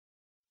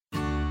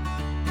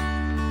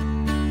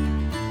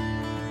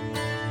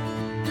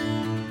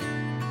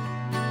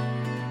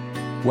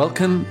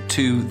Welcome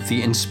to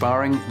the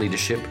Inspiring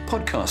Leadership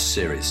podcast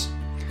series.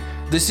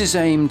 This is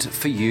aimed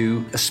for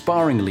you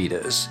aspiring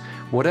leaders,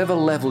 whatever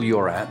level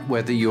you're at,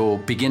 whether you're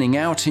beginning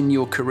out in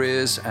your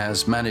careers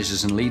as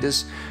managers and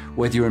leaders,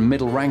 whether you're in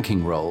middle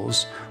ranking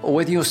roles, or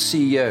whether you're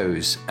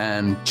CEOs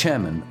and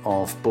chairmen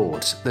of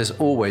boards. There's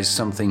always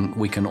something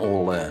we can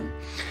all learn.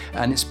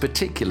 And it's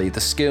particularly the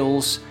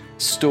skills,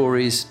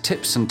 stories,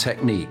 tips and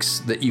techniques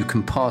that you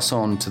can pass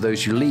on to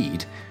those you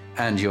lead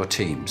and your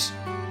teams.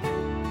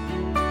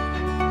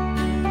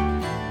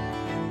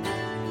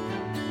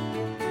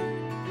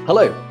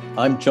 Hello,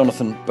 I'm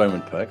Jonathan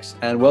Bowman-Perks,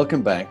 and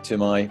welcome back to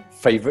my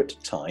favourite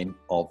time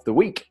of the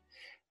week.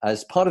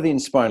 As part of the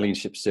Inspiring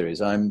Leadership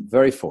series, I'm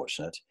very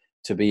fortunate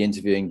to be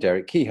interviewing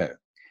Derek Kehoe.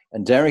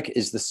 And Derek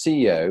is the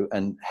CEO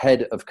and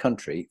head of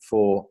country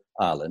for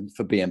Ireland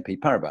for BNP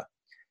Paribas.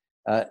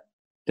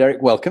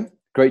 Derek, welcome.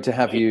 Great to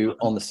have you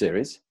on the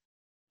series.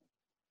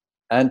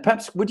 And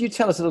perhaps would you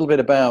tell us a little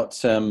bit about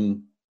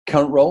current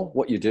role,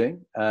 what you're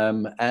doing,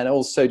 and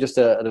also just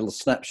a little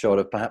snapshot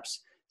of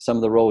perhaps some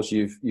of the roles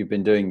you've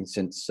been doing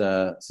since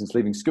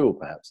leaving school,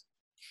 perhaps.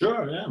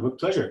 Sure, yeah, with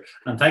pleasure.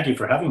 And thank you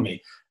for having me.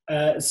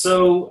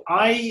 So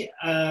I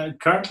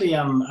currently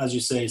am, as you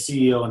say,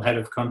 CEO and head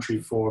of country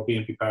for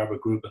BNP Paribas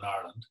Group in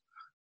Ireland.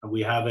 And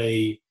we have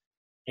a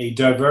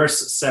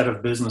diverse set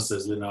of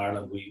businesses in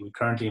Ireland. We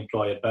currently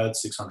employ about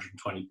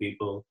 620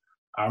 people.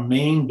 Our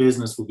main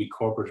business will be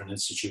corporate and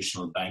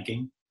institutional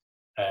banking.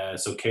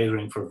 So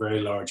catering for very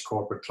large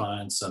corporate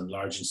clients and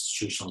large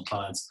institutional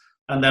clients,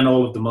 and then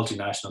all of the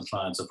multinational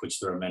clients, of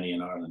which there are many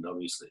in Ireland,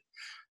 obviously.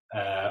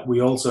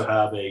 We also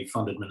have a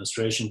fund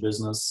administration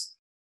business,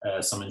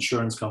 some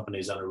insurance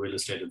companies, and a real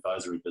estate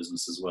advisory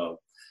business as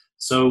well.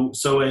 So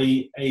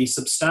a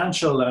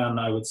substantial and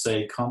I would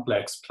say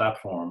complex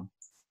platform.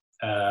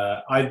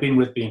 I've been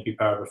with BNP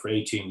Paribas for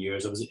 18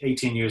 years. I was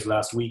 18 years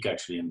last week,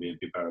 actually, in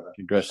BNP Paribas.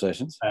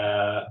 Congratulations.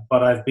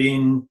 But I've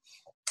been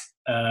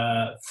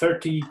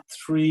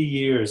 33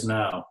 years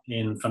now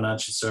in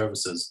financial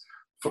services.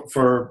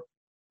 For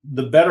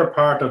the better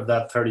part of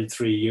that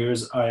 33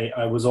 years,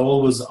 I was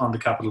always on the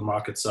capital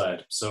market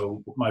side.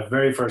 So my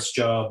very first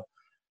job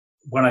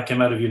when I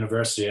came out of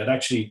university, I'd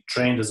actually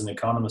trained as an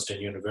economist in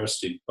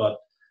university, but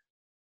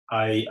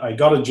I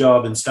got a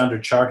job in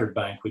Standard Chartered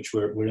Bank, which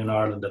were in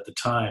Ireland at the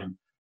time,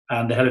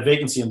 and they had a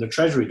vacancy in the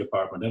Treasury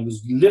Department. And it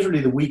was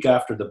literally the week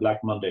after the Black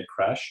Monday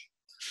crash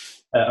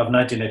of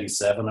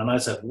 1987. And I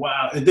said,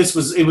 wow,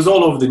 it was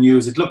all over the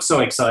news. It looked so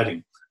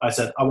exciting. I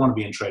said, I want to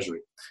be in Treasury.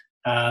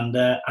 And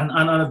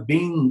I've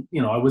been,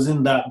 I was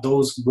in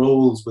those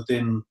roles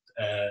within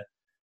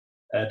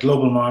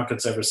global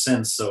markets ever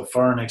since. So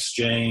foreign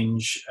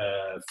exchange,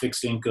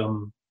 fixed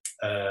income,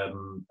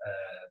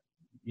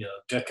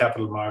 debt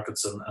capital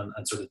markets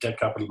and sort of debt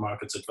capital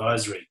markets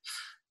advisory.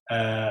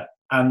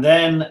 And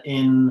then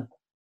in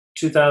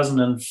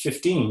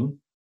 2015,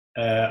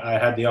 I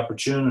had the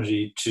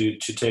opportunity to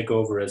take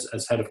over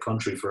as head of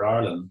country for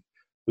Ireland,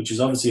 which is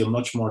obviously a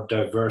much more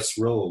diverse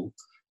role.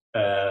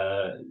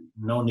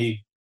 No need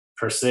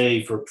per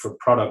se for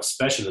product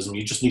specialism.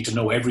 You just need to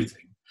know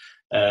everything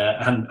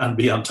and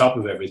be on top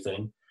of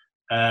everything.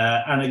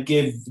 And it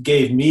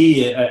gave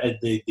me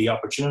the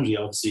opportunity,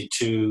 obviously,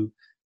 to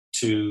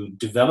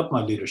develop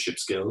my leadership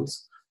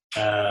skills,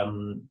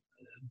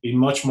 be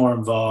much more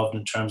involved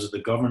in terms of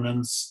the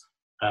governance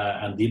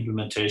and the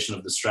implementation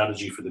of the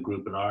strategy for the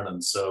group in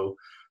Ireland. So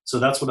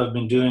that's what I've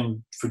been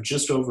doing for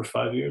just over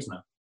 5 years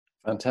now.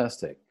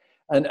 Fantastic.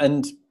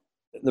 And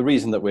the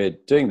reason that we're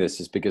doing this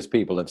is because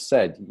people have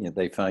said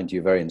they find you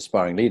a very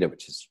inspiring leader,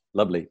 which is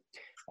lovely.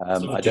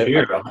 I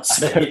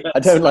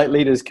don't like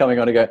leaders coming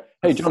on and go,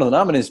 hey, Jonathan,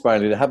 I'm an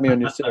inspiring leader. Have me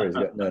on your series.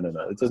 Go, no.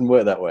 It doesn't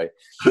work that way.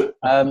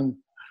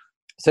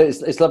 So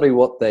it's lovely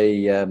what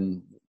they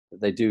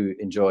do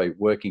enjoy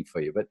working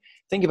for you. But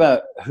think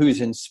about who's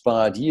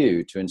inspired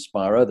you to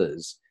inspire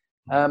others.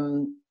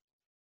 Could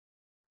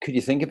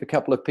you think of a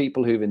couple of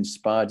people who've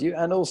inspired you?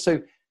 And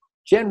also,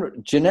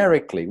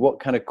 generically,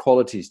 what kind of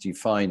qualities do you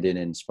find in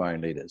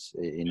inspiring leaders,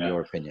 in your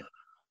opinion?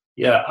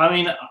 Yeah, I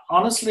mean,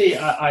 honestly,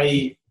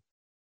 I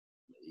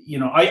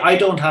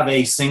don't have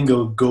a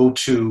single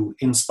go-to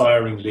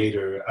inspiring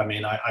leader. I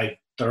mean,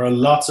 there are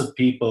lots of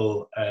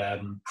people,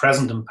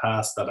 present and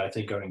past, that I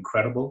think are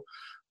incredible,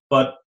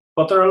 but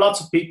there are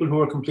lots of people who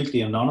are completely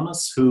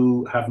anonymous,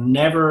 who have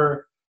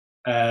never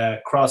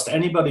crossed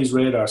anybody's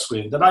radar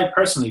screen, that I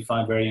personally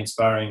find very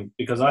inspiring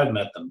because I've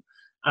met them.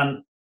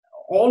 And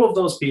all of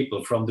those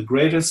people, from the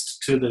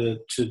greatest to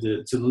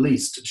the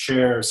least,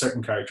 share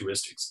certain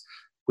characteristics,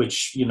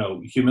 which,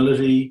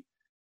 humility,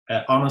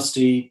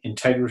 honesty,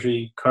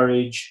 integrity,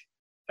 courage,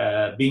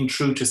 being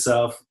true to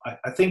self.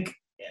 I think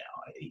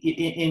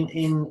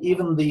in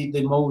even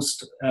the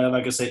most,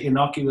 like I say,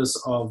 innocuous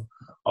of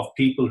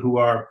people who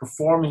are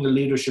performing a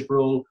leadership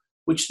role,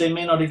 which they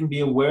may not even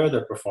be aware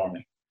they're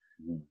performing.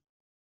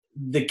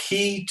 The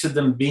key to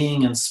them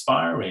being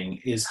inspiring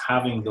is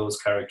having those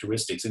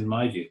characteristics, in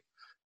my view.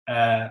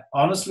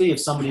 Honestly, if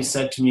somebody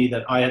said to me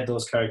that I had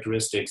those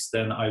characteristics,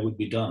 then I would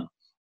be done.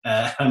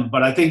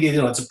 But I think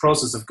it's a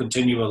process of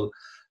continual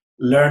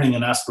learning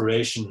and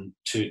aspiration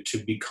to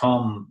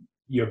become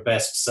your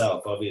best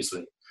self,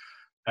 obviously.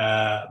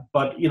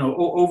 But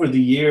over the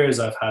years,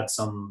 I've had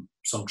some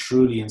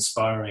truly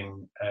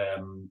inspiring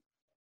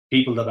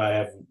people that I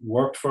have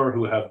worked for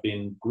who have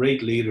been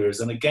great leaders.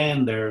 And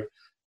again, their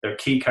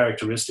key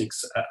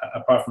characteristics,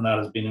 apart from that,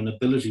 has been an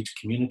ability to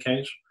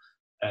communicate,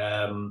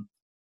 to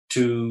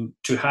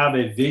have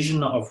a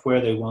vision of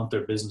where they want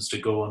their business to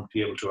go and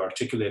be able to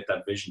articulate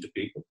that vision to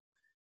people,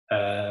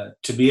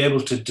 to be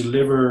able to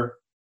deliver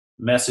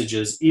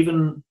messages,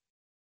 even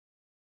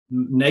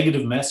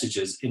negative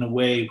messages, in a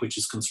way which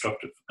is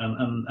constructive,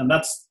 and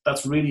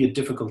that's really a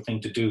difficult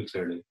thing to do,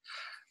 clearly.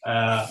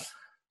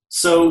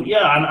 So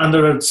yeah, and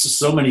there are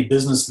so many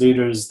business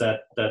leaders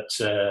that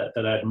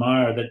I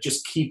admire that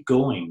just keep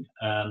going,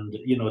 and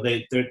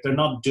they're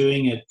not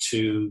doing it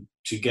to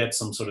get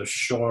some sort of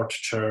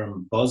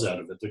short-term buzz out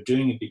of it. They're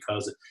doing it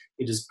because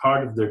it is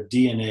part of their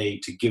DNA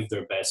to give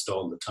their best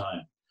all the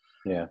time.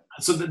 Yeah.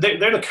 So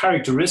they're the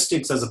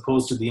characteristics as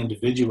opposed to the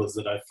individuals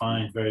that I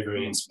find very,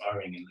 very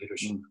inspiring in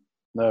leadership.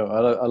 No,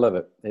 I love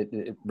it.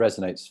 It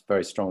resonates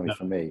very strongly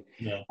for me.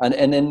 Yeah. And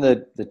in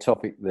the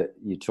topic that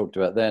you talked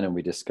about then and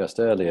we discussed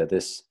earlier,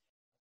 this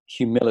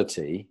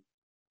humility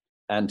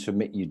and to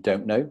admit you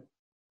don't know.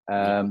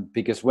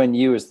 Because when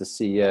you as the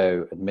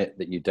CEO admit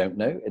that you don't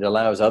know, it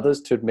allows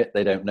others to admit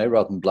they don't know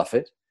rather than bluff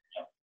it.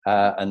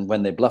 Yeah. And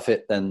when they bluff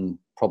it, then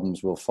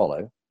problems will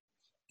follow.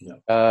 Yeah.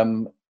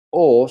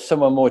 Or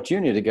someone more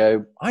junior to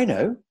go, I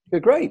know, you're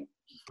great.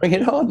 Bring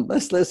it on.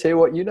 Let's hear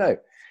what you know.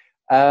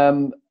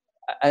 And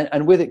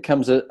with it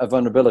comes a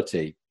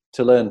vulnerability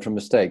to learn from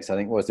mistakes. I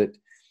think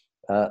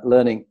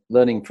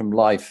learning from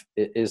life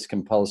is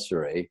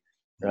compulsory,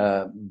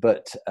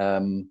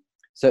 having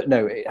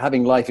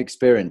life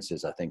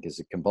experiences, I think,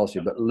 is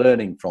compulsory, but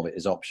learning from it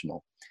is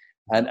optional.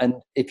 And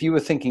if you were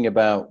thinking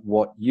about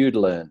what you'd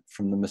learned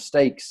from the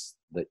mistakes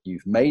that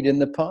you've made in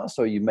the past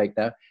or you make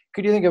now,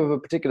 could you think of a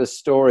particular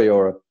story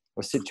or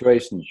a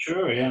situation?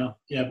 Sure, yeah.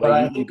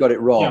 But you got it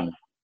wrong. Yeah.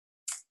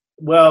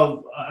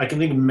 Well, I can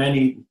think of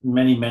many,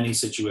 many, many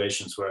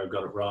situations where I've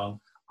got it wrong.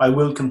 I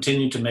will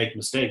continue to make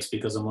mistakes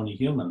because I'm only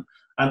human.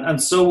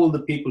 And so will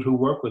the people who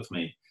work with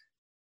me.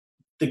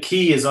 The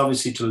key is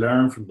obviously to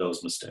learn from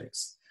those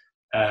mistakes,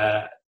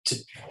 to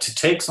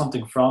take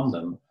something from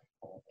them,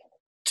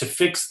 to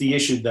fix the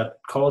issue that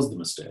caused the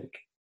mistake,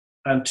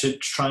 and to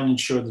try and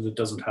ensure that it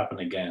doesn't happen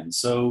again.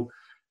 So,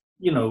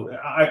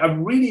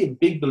 I'm really a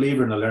big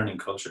believer in a learning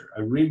culture.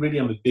 I really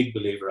am a big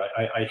believer.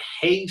 I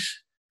hate,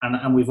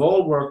 and we've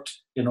all worked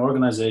in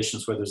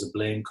organizations where there's a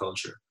blame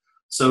culture.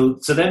 So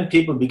then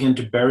people begin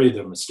to bury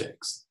their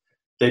mistakes.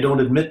 They don't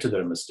admit to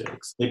their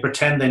mistakes. They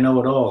pretend they know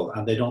it all,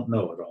 and they don't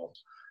know it all.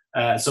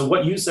 So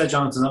what you said,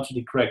 Jonathan, is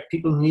absolutely correct.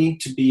 People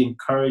need to be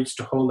encouraged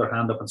to hold their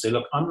hand up and say,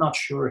 look, I'm not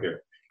sure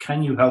here.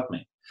 Can you help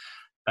me?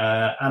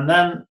 And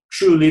then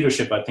true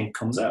leadership, I think,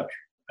 comes out.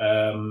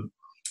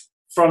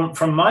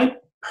 From my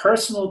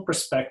personal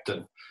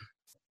perspective,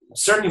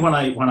 certainly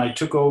when I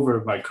took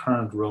over my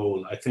current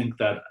role, I think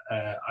that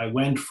I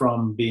went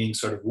from being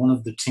sort of one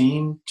of the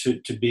team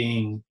to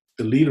being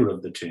the leader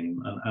of the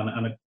team,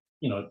 and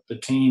the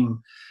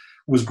team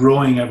was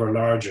growing ever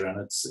larger,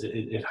 and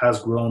it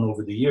has grown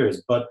over the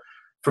years. But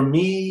for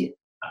me,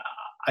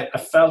 I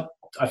feel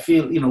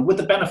with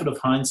the benefit of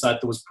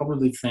hindsight, there was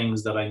probably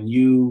things that I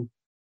knew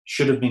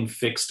should have been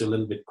fixed a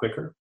little bit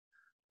quicker,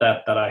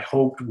 that I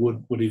hoped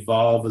would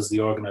evolve as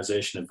the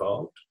organization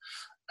evolved.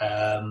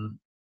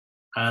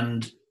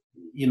 And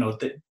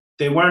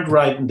they weren't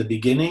right in the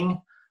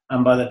beginning,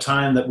 and by the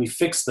time that we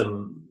fixed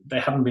them, they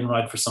haven't been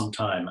right for some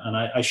time. And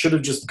I should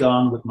have just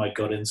gone with my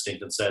gut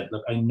instinct and said,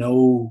 look, I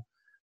know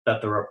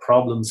that there are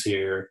problems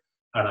here,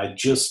 and I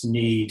just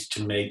need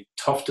to make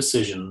tough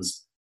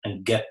decisions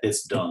and get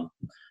this done.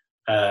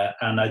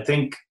 And I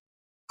think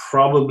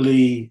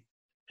probably,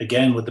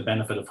 again, with the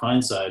benefit of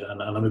hindsight,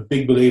 and I'm a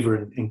big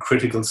believer in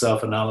critical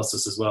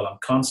self-analysis as well. I'm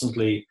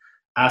constantly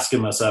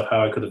asking myself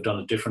how I could have done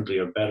it differently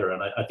or better.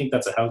 And I think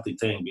that's a healthy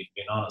thing, being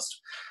honest.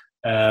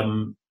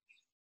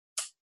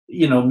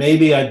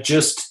 Maybe I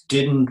just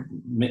didn't,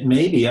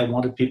 maybe I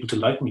wanted people to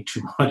like me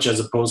too much as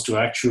opposed to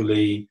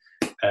actually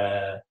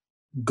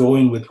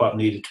going with what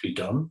needed to be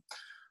done.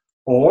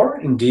 Or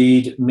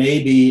indeed,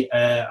 maybe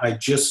I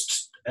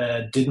just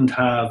didn't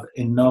have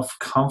enough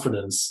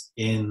confidence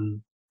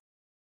in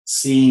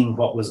seeing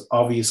what was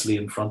obviously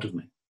in front of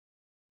me.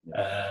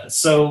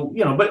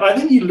 But I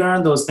think you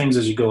learn those things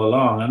as you go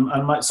along.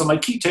 And my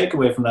key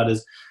takeaway from that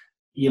is,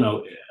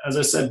 as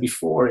I said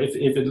before, if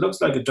it looks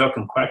like a duck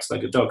and quacks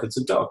like a duck, it's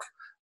a duck.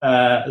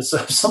 So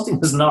if something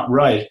is not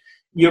right,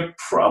 you're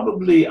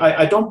probably,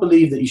 I don't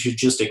believe that you should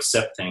just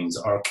accept things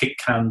or kick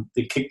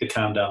the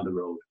can down the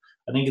road.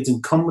 I think it's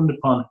incumbent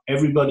upon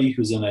everybody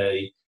who's in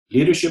a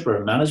leadership or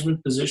a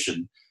management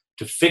position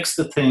to fix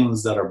the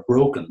things that are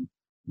broken,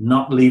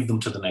 not leave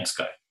them to the next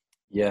guy.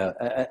 Yeah,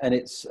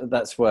 and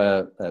that's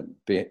where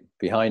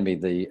behind me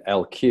the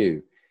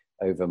LQ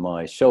over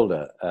my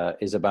shoulder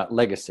is about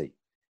legacy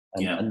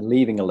and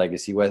leaving a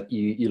legacy where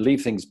you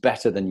leave things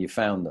better than you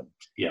found them.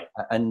 Yeah.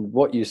 And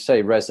what you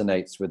say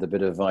resonates with a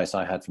bit of advice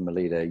I had from a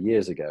leader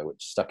years ago,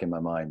 which stuck in my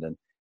mind.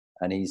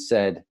 And he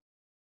said,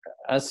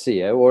 as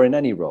CEO or in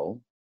any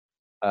role,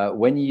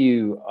 when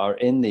you are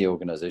in the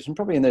organization,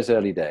 probably in those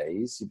early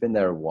days, you've been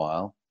there a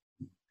while,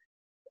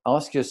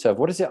 ask yourself,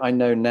 what is it I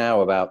know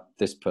now about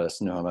this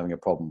person who I'm having a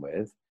problem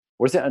with?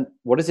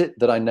 What is it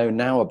that I know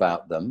now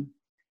about them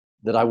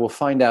that I will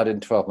find out in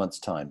 12 months'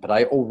 time, but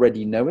I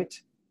already know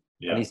it?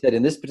 Yeah. And he said,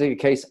 in this particular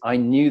case, I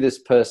knew this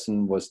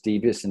person was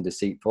devious and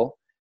deceitful,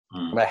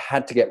 and I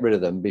had to get rid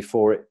of them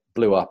before it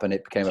blew up and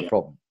it became a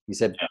problem. He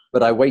said,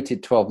 but I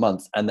waited 12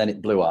 months and then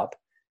it blew up.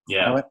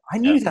 Yeah. And I went, I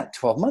knew that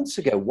 12 months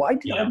ago. Why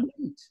did I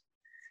wait?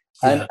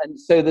 And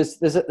so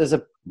there's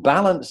a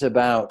balance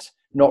about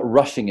not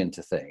rushing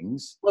into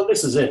things. Well,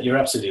 this is it. You're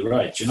absolutely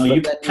right.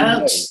 You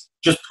can't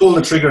just pull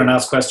the trigger and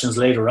ask questions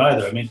later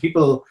either. I mean,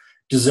 people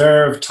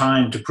deserve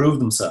time to prove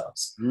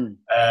themselves.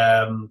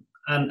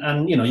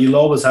 And you'll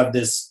always have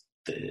this,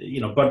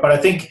 but I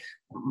think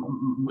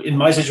in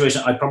my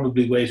situation, I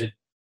probably waited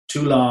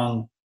too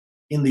long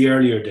in the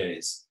earlier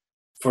days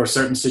for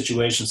certain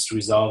situations to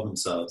resolve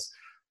themselves.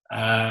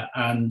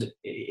 And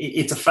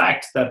it's a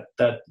fact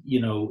that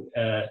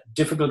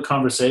difficult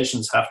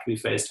conversations have to be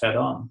faced head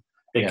on.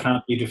 They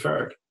can't be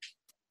deferred.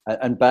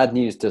 And bad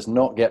news does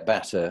not get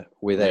better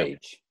with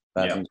age.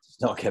 Bad news does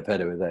not get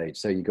better with age.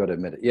 So you got to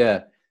admit it.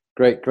 Yeah,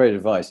 great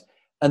advice.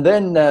 And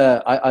then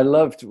I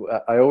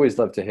always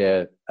love to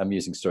hear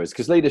amusing stories,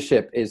 because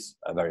leadership is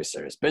a very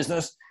serious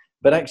business,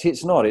 but actually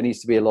it's not. It needs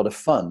to be a lot of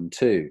fun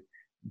too.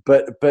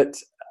 But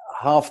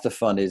half the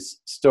fun is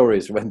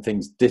stories when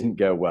things didn't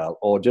go well,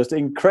 or just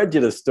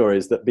incredulous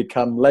stories that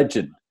become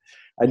legend.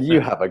 And you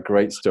have a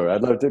great story.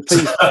 I'd love to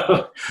please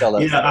tell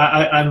us. Yeah,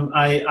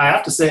 I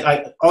have to say,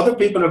 other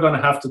people are going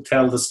to have to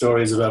tell the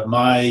stories about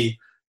my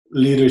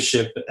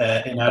leadership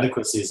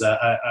inadequacies.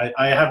 I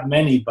have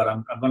many, but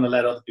I'm going to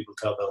let other people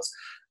tell those.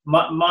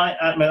 When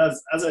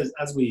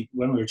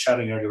we were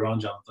chatting earlier on,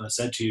 Jonathan, I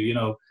said to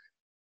you,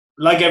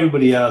 like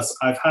everybody else,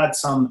 I've had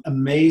some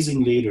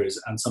amazing leaders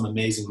and some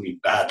amazingly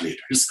bad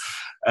leaders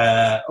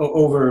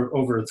over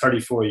a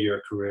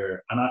 34-year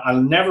career, and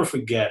I'll never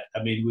forget.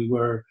 I mean, we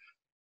were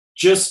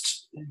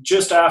just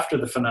after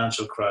the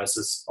financial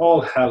crisis.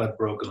 All hell had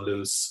broken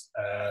loose.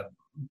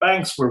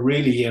 Banks were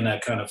really in a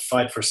kind of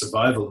fight for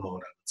survival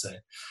mode, I would say.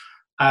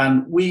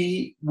 And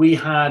we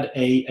had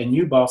a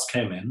new boss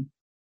came in,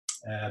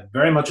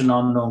 very much an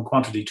unknown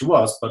quantity to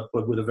us, but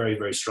with a very,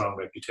 very strong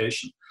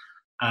reputation.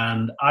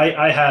 And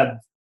I had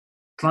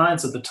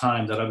clients at the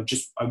time that I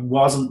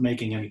wasn't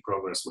making any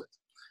progress with.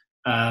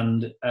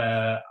 And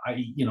I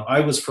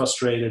was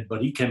frustrated,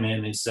 but he came in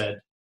and he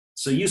said,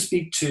 so you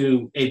speak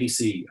to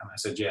ABC? And I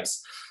said,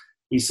 yes.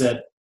 He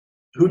said,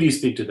 who do you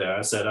speak to there?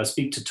 I said, I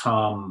speak to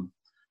Tom.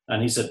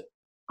 And he said,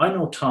 I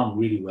know Tom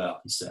really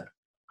well. He said,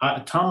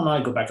 Tom and I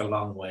go back a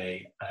long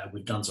way.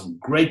 We've done some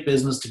great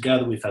business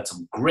together. We've had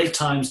some great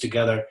times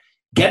together.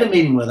 Get a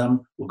meeting with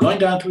him. We're going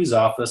down to his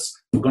office.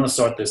 We're going to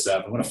sort this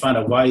out. We're going to find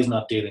out why he's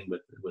not dealing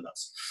with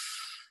us.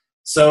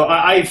 So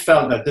I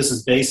felt that this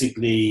is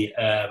basically,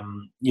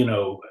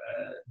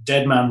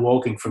 dead man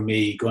walking for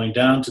me, going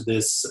down to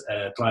this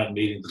client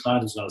meeting. The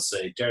client is going to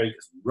say, Derek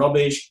is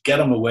rubbish. Get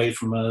him away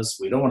from us.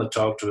 We don't want to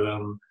talk to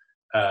him.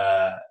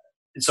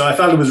 So I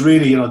felt it was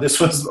really,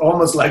 this was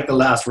almost like the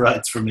last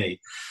rites for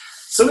me.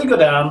 So we go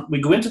down, we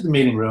go into the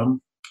meeting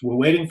room. We're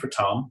waiting for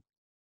Tom.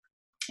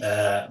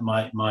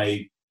 My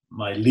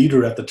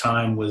leader at the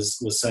time was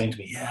saying to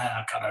me,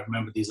 yeah, God, I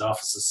remember these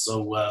offices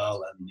so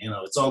well. And,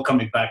 it's all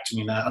coming back to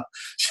me now.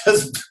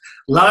 Just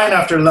line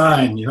after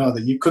line,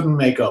 that you couldn't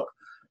make up.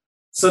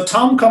 So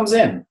Tom comes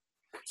in,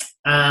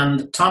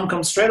 and Tom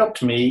comes straight up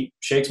to me,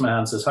 shakes my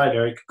hand, says, hi,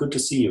 Derek, good to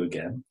see you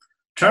again.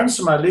 Turns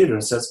to my leader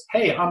and says,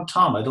 hey, I'm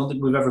Tom. I don't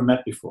think we've ever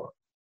met before.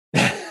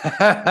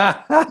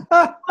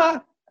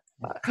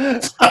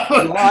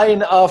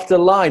 Line after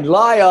line,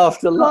 lie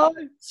after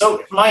line.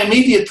 So my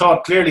immediate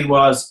thought clearly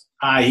was,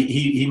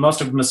 he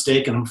must have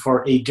mistaken him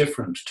for a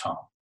different Tom.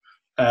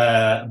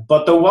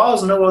 But there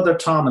was no other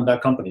Tom in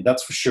that company,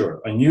 that's for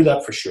sure. I knew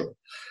that for sure.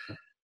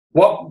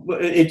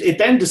 It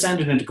then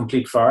descended into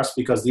complete farce,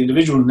 because the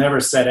individual never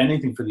said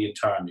anything for the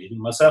entire meeting.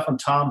 Myself and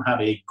Tom had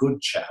a good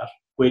chat,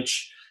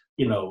 which,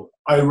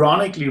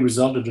 ironically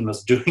resulted in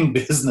us doing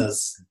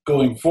business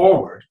going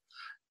forward.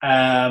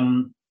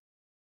 The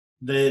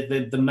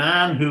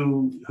man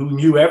who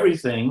knew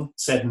everything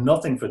said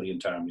nothing for the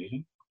entire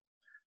meeting.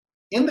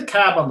 In the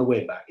cab on the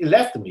way back, he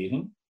left the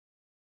meeting.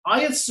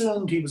 I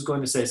assumed he was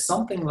going to say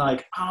something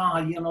like,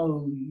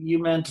 you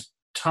meant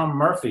Tom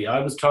Murphy. I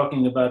was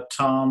talking about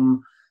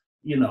Tom,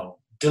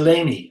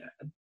 Delaney.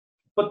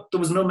 But there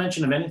was no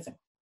mention of anything.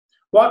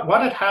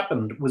 What had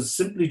happened was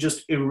simply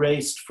just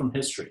erased from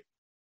history.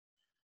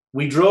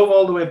 We drove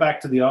all the way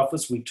back to the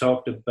office. We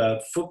talked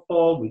about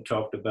football. We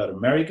talked about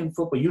American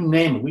football. You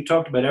name it. We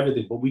talked about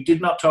everything. But we did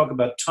not talk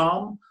about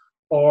Tom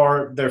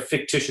or their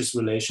fictitious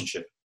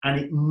relationship. And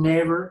it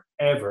never,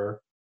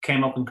 ever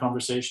came up in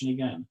conversation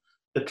again.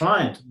 The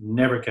client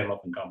never came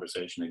up in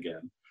conversation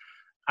again.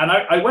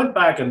 I went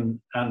back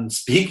and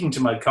speaking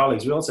to my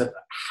colleagues, we all said,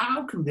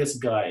 how can this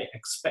guy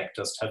expect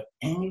us to have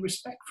any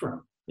respect for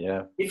him?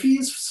 Yeah. If he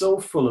is so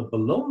full of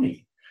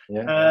baloney.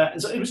 Yeah.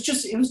 So it was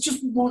just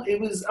one, it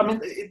was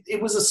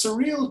a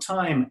surreal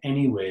time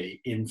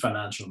anyway in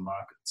financial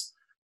markets,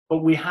 but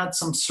we had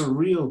some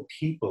surreal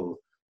people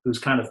who's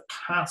kind of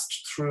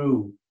passed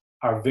through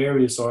our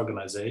various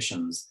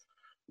organizations.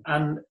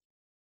 And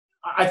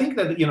I think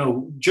that, you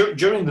know,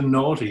 during the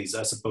noughties,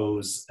 I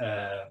suppose,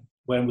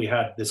 when we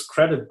had this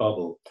credit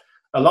bubble,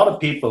 a lot of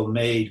people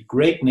made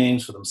great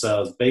names for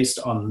themselves based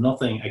on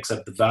nothing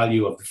except the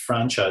value of the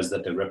franchise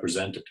that they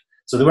represented.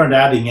 So they weren't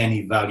adding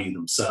any value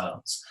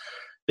themselves.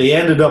 They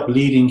ended up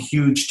leading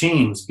huge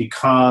teams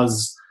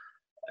because,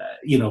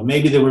 you know,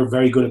 maybe they were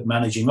very good at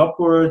managing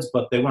upwards,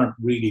 but they weren't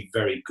really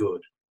very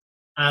good.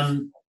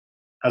 And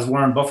as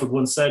Warren Buffett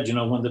once said, you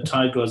know, when the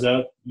tide goes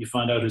out, you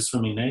find out who's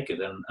swimming naked.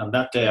 And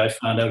that day I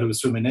found out who was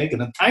swimming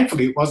naked. And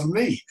thankfully it wasn't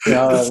me.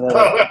 No,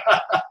 so,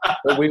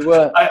 but we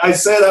were. I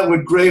say that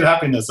with great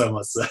happiness, I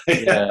must say.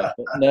 Yeah,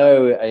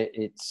 no,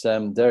 it's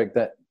Derek,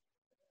 that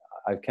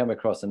I've come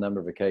across a number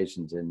of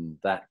occasions in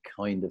that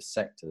kind of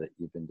sector that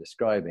you've been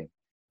describing.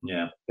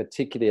 Yeah.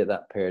 Particularly at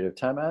that period of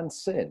time and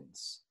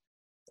since,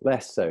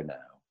 less so now,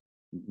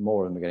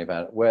 more in the beginning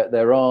about it, where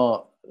there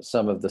are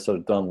some of the sort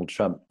of Donald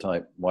Trump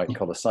type white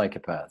collar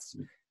psychopaths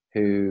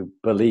who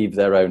believe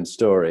their own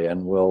story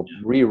and will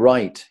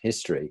rewrite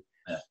history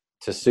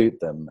to suit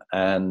them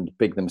and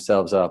big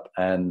themselves up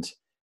and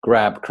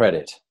grab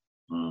credit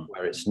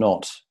where it's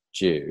not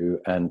due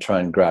and try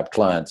and grab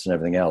clients and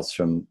everything else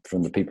from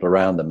the people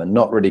around them and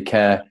not really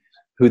care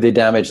who they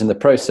damage in the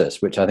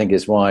process, which I think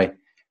is why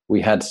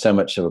we had so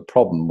much of a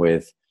problem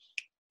with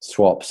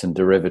swaps and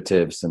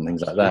derivatives and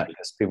things like that,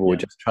 because people were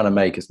just trying to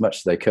make as much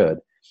as they could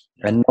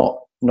and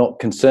not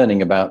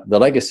concerning about the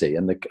legacy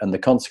and the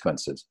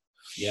consequences.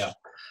 Yeah,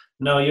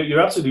 no, you're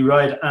absolutely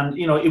right. And,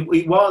 you know,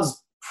 it was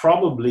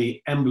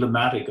probably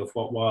emblematic of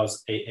what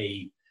was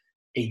a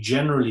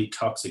generally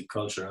toxic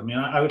culture. I mean,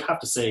 I would have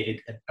to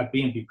say at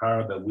BNP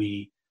Paribas,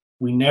 we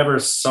never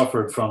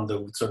suffered from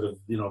the sort of,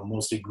 you know,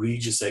 most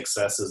egregious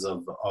excesses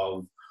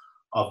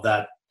of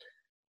that.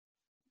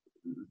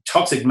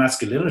 Toxic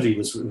masculinity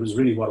was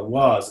really what it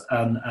was,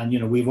 and you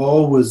know, we've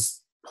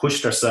always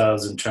pushed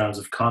ourselves in terms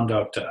of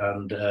conduct,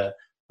 and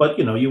but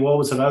you know, you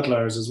always have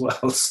outliers as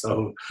well.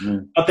 So,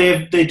 but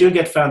they do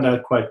get found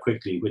out quite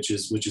quickly, which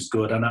is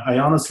good. And I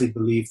honestly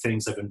believe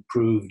things have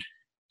improved.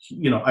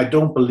 You know, I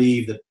don't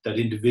believe that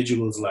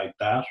individuals like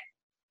that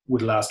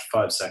would last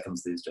 5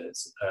 seconds these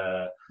days.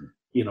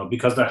 You know,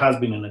 because there has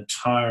been an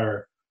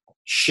entire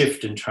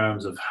shift in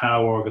terms of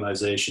how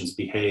organizations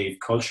behave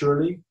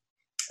culturally.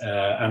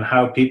 And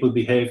how people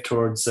behave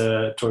towards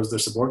their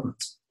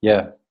subordinates.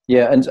 Yeah,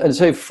 and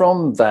so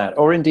from that,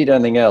 or indeed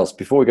anything else,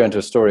 before we go into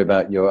a story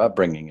about your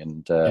upbringing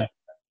and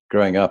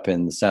growing up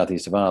in the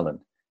southeast of Ireland,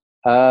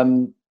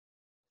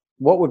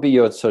 what would be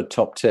your sort of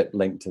top tip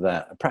linked to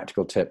that? A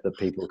practical tip that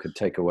people could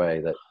take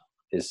away that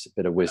is a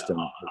bit of wisdom.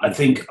 I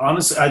think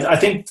honestly, I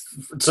think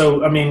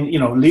so. I mean, you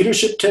know,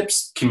 leadership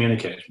tips: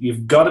 communicate.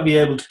 You've got to be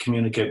able to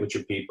communicate with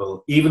your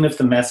people, even if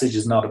the message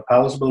is not a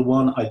palatable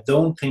one. I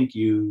don't think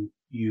you.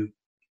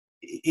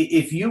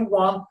 If you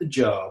want the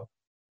job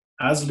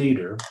as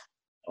leader,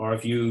 or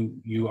if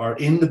you are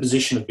in the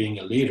position of being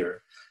a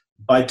leader,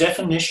 by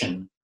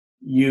definition,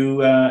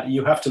 you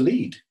have to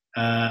lead,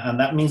 and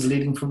that means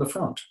leading from the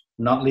front,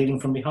 not leading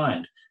from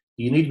behind.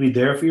 You need to be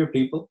there for your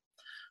people.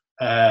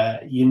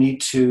 You need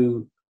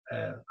to,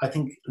 I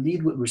think,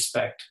 lead with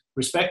respect.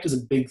 Respect is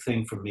a big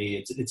thing for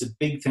me. It's a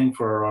big thing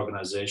for our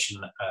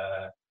organization,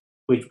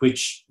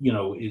 which you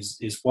know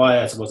is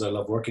why I suppose I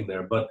love working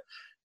there. But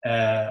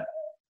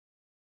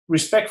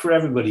respect for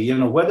everybody, you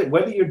know,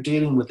 whether you're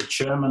dealing with the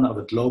chairman of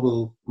a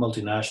global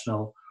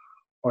multinational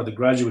or the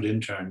graduate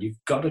intern, you've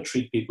got to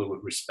treat people with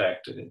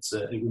respect.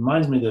 It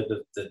reminds me that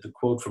the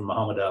quote from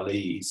Muhammad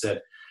Ali. He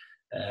said,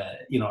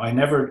 you know,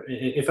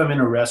 if I'm in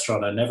a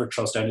restaurant, I never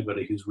trust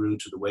anybody who's rude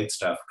to the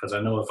waitstaff, because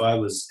I know if I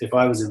was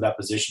in that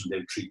position,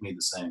 they'd treat me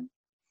the same.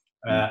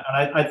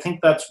 And I think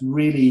that's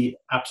really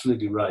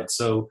absolutely right.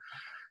 So,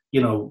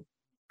 you know,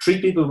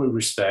 treat people with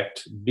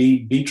respect,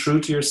 be true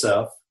to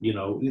yourself. You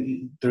know,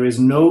 there is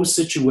no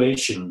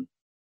situation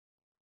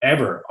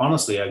ever,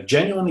 honestly, I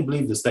genuinely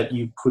believe this,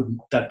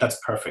 that's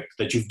perfect,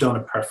 that you've done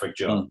a perfect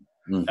job.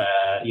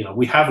 You know,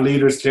 we have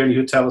leaders clearly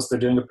who tell us they're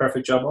doing a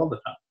perfect job all the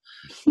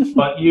time.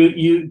 But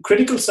you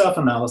critical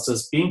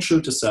self-analysis, being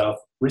true to self,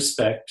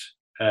 respect,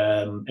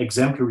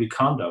 exemplary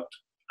conduct,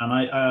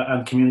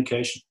 and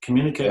communication.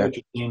 Communicate with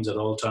your teams at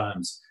all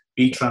times.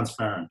 Be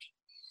transparent.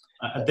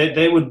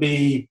 They would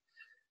be,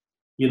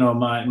 you know,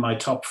 my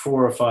top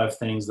 4 or 5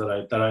 things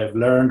that I've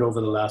learned over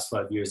the last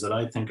 5 years that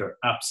I think are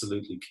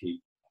absolutely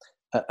key.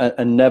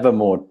 And never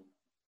more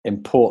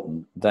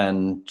important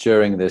than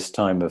during this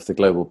time of the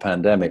global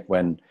pandemic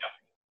when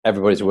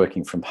everybody's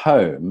working from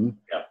home.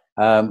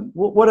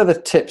 What other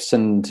tips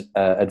and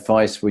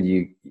advice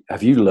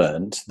have you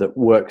learned that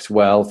works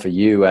well for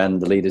you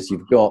and the leaders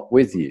you've got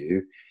with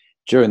you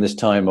during this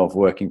time of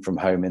working from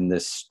home in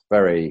this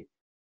very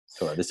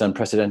So at this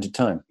unprecedented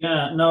time.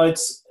 Yeah, no, it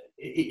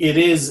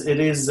is.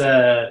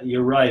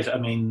 You're right. I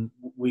mean,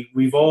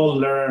 we've all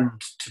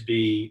learned to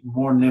be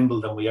more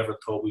nimble than we ever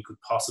thought we could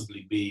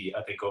possibly be,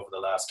 I think, over the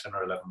last 10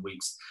 or 11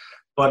 weeks.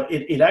 But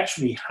it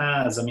actually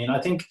has. I mean, I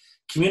think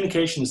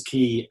communication is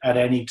key at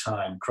any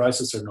time,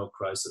 crisis or no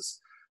crisis.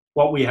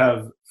 What we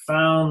have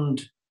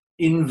found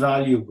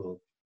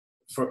invaluable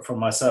for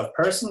myself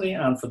personally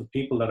and for the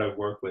people that I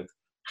work with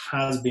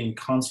has been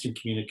constant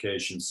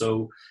communication.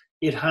 So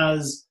there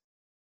has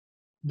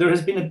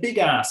been a big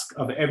ask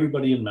of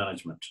everybody in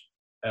management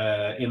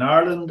in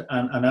Ireland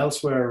and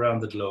elsewhere around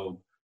the globe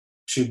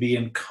to be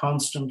in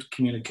constant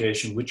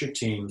communication with your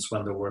teams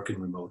when they're working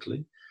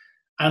remotely.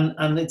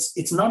 And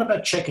it's not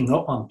about checking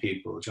up on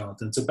people,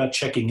 Jonathan. It's about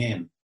checking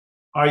in.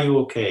 Are you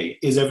okay?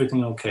 Is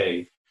everything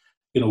okay?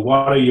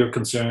 What are your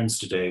concerns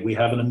today? We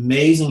have an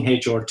amazing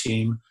HR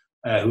team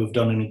who have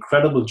done an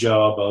incredible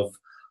job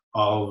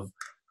of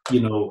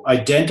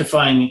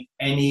identifying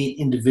any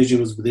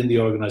individuals within the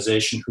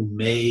organization who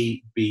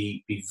may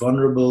be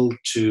vulnerable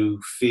to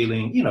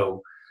feeling,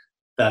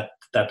 that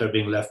they're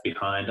being left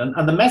behind.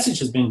 And the message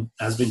has been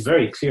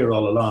very clear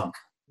all along.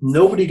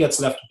 Nobody gets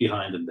left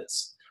behind in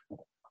this.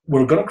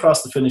 We're going to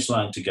cross the finish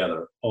line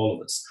together, all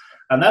of us.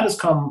 And that has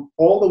come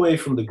all the way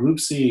from the group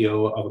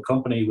CEO of a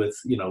company with,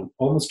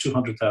 almost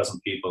 200,000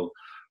 people,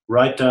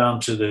 right down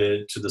to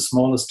the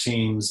smallest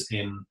teams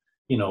in,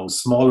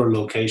 smaller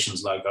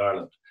locations like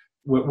Ireland.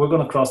 We're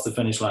going to cross the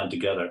finish line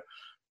together.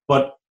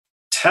 But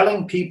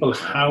telling people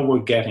how we're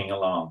getting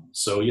along.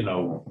 So,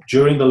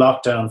 during the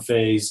lockdown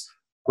phase,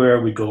 where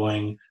are we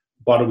going?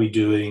 What are we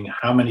doing?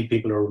 How many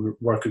people are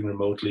working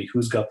remotely?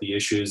 Who's got the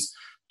issues?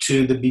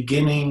 To the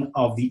beginning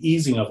of the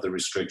easing of the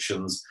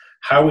restrictions,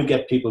 how we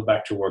get people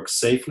back to work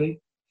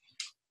safely,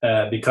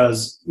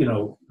 because,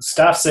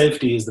 staff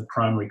safety is the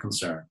primary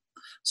concern.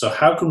 So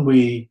how can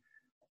we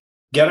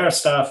get our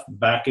staff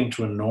back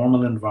into a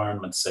normal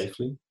environment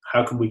safely?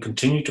 How can we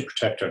continue to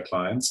protect our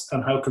clients?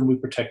 And how can we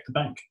protect the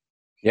bank?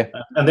 Yeah.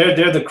 And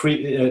they're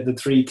the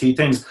three key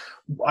things.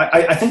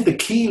 I think the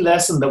key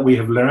lesson that we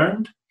have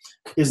learned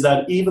is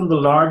that even the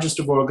largest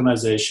of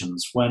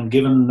organizations, when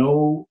given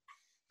no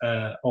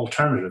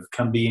alternative,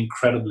 can be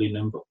incredibly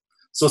nimble.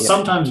 So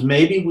sometimes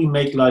maybe we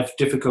make life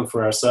difficult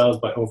for ourselves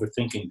by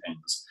overthinking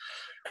things.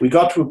 We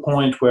got to a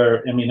point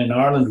where, in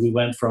Ireland, we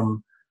went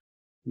from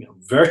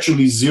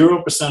virtually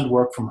 0%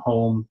 work from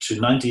home to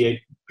 98%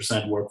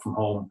 work from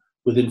home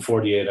within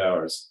 48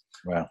 hours.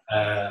 Wow.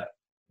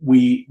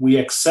 We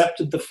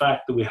accepted the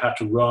fact that we had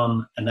to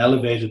run an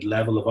elevated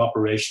level of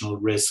operational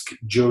risk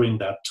during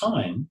that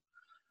time.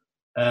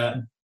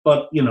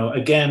 But,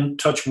 again,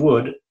 touch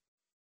wood,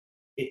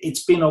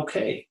 it's been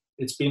okay.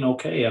 It's been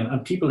okay.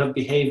 And people have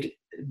behaved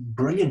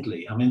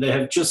brilliantly. They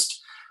have just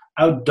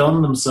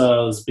outdone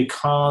themselves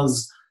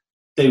because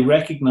they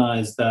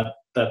recognize that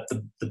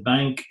the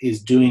bank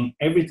is doing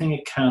everything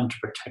it can to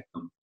protect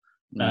them.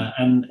 Our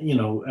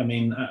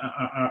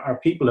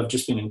people have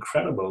just been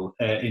incredible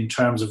in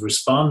terms of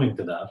responding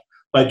to that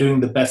by doing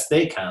the best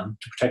they can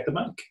to protect the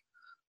bank.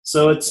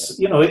 So it's,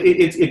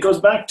 it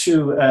goes back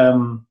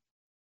to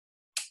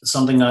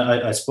something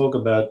I spoke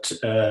about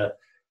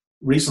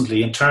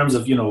recently in terms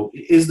of,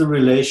 is the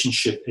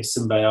relationship a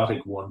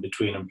symbiotic one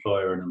between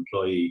employer and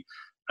employee?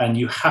 And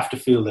you have to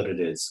feel that it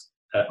is.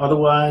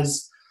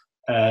 Otherwise,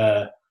 we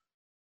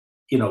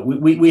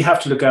have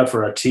to look out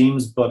for our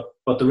teams, but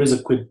there is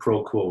a quid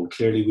pro quo.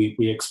 Clearly,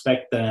 we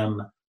expect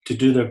them to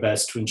do their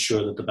best to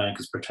ensure that the bank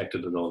is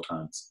protected at all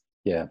times.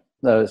 Yeah,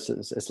 no,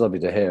 it's lovely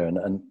to hear,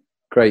 and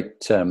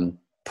great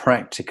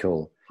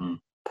practical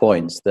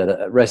points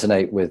that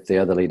resonate with the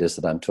other leaders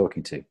that I'm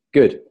talking to.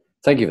 Good,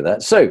 thank you for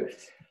that. So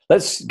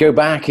let's go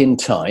back in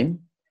time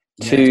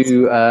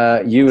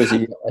to you as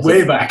a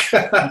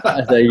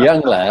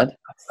young lad.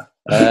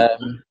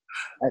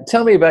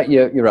 Tell me about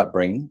your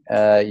upbringing,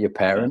 your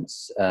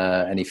parents,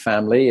 any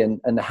family,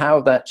 and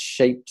how that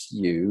shaped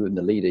you and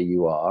the leader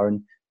you are,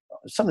 and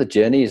some of the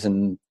journeys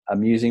and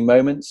amusing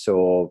moments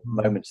or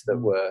moments that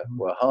were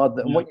hard,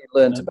 and what you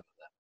learned about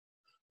that.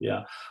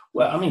 Yeah.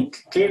 Well,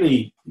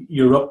 clearly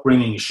your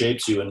upbringing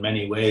shapes you in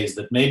many ways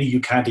that maybe you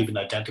can't even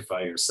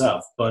identify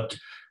yourself. But,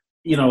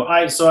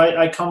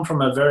 I come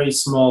from a very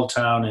small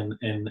town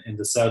in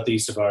the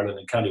southeast of Ireland,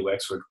 in County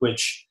Wexford,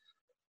 which,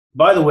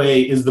 by the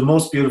way, is the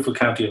most beautiful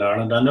county in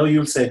Ireland. I know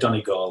you'll say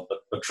Donegal,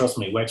 but trust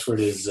me, Wexford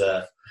is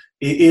the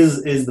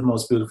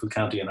most beautiful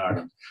county in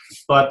Ireland.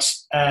 But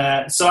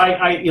a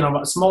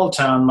small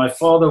town. My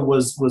father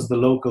was the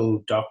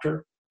local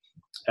doctor,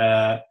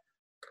 and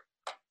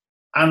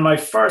my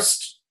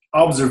first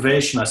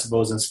observation, I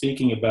suppose, in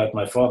speaking about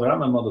my father and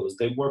my mother was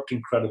they worked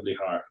incredibly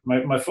hard.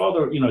 My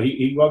father,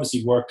 he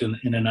obviously worked in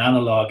an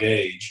analog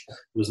age. There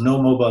was no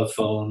mobile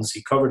phones.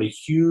 He covered a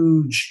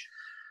huge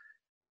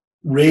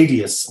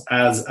radius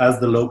as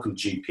the local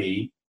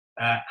GP.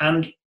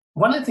 And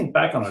when I think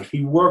back on it,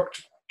 he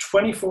worked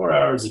 24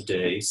 hours a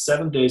day,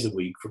 7 days a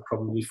week for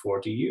probably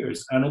 40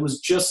 years. And it was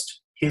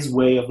just his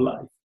way of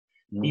life.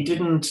 He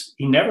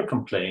never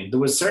complained. There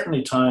was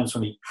certainly times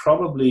when he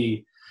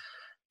probably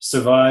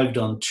survived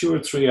on 2 or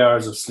 3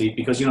 hours of sleep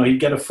because, he'd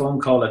get a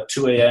phone call at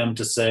 2 a.m.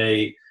 to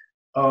say,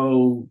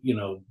 oh,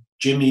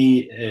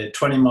 Jimmy,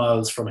 20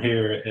 miles from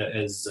here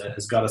has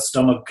got a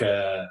stomach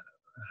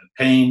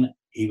pain.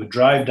 He would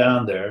drive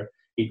down there.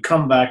 He'd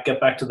come back, get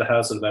back to the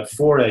house at about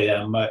 4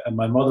 a.m. And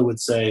my mother would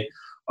say,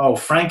 oh,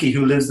 Frankie,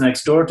 who lives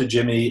next door to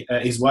Jimmy,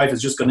 his wife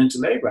has just gone into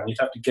labor, and he'd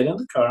have to get in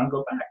the car and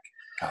go back.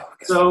 Oh,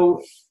 okay.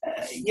 So,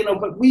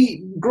 but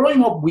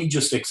growing up, we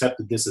just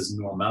accepted this as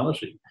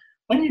normality.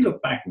 When you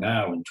look back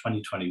now in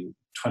 2020,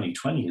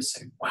 you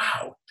say,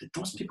 wow,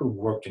 those people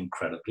worked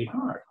incredibly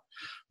hard.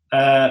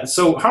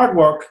 So hard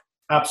work,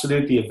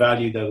 absolutely a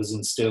value that was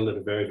instilled at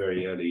a very,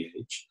 very early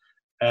age.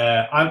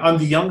 I'm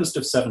the youngest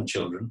of 7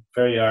 children,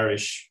 very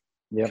Irish,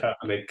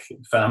 Catholic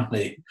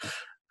family.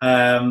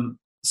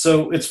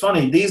 So it's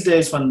funny, these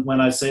days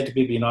when I say to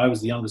people, I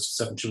was the youngest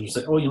of 7 children,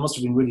 say, oh, you must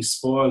have been really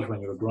spoiled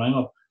when you were growing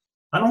up.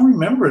 I don't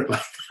remember it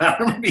like that.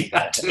 I remember you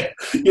had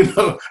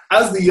to,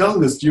 as the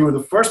youngest, you were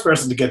the first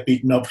person to get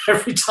beaten up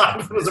every time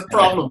there was a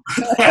problem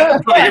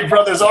by your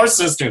brothers or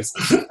sisters.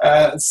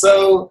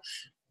 So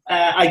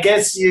I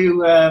guess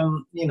you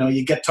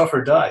get tough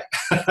or die.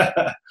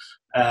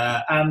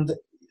 And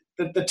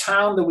the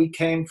town that we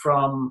came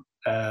from,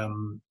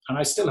 and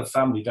I still have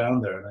family down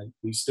there, and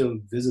we still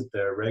visit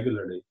there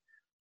regularly.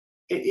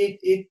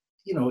 It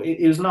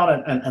is not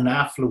an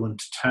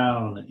affluent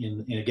town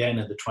in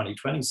the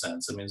 2020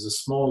 sense. I mean, it's a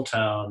small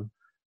town,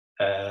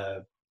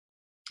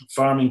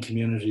 farming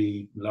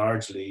community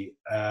largely,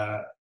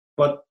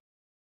 but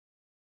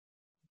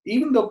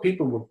even though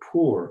people were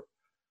poor,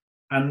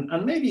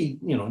 and maybe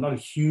not a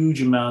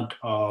huge amount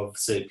of,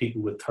 say,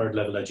 people with third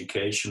level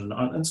education,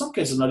 in some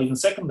cases not even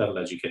second level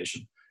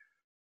education,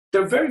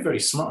 they're very, very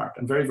smart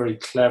and very, very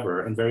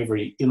clever and very,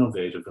 very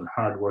innovative and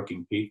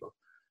hardworking people.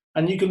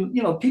 And you can,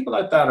 people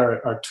like that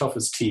are tough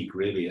as teak,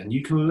 really. And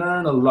you can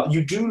learn a lot.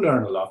 You do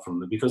learn a lot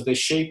from them because they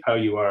shape how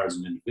you are as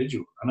an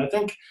individual. And I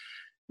think,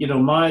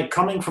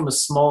 coming from a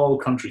small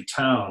country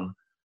town,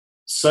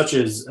 such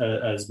as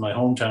my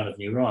hometown of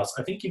New Ross,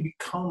 I think you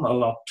become a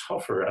lot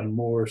tougher and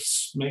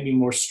maybe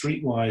more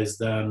streetwise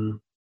than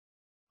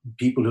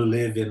people who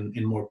live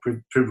in more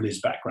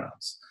privileged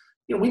backgrounds.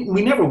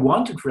 We never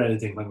wanted for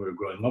anything when we were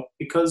growing up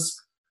because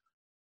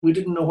we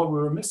didn't know what we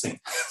were missing.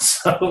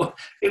 So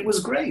it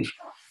was great.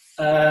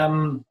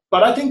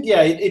 But I think,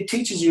 it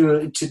teaches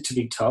you to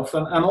be tough.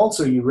 And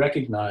also you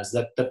recognize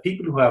that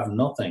people who have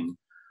nothing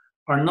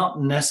are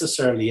not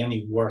necessarily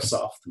any worse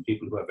off than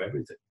people who have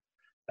everything.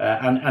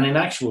 And in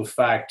actual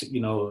fact,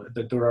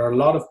 that there are a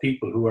lot of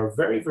people who are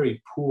very,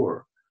 very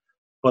poor,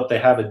 but they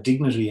have a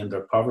dignity in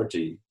their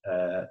poverty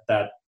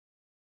that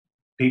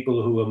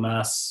people who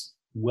amass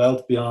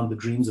wealth beyond the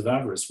dreams of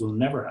avarice will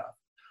never have.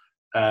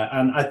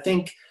 And I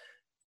think,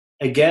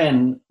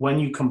 again, when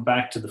you come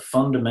back to the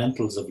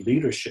fundamentals of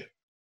leadership,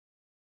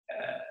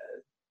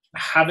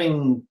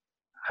 having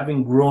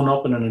grown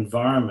up in an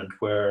environment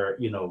where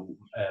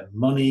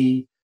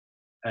money,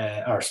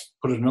 or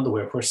put it another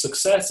way, where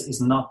success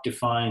is not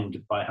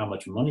defined by how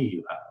much money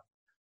you have,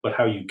 but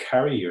how you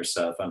carry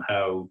yourself and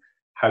how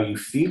you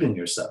feel in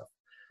yourself,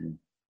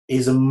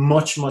 is a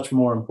much, much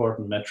more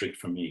important metric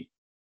for me.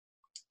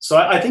 So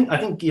I think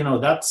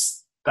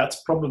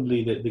that's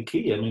probably the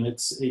key. I mean,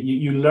 it's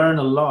you learn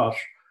a lot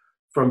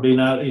from being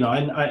out.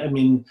 I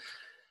mean,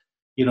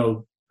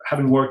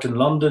 having worked in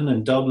London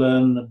and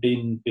Dublin,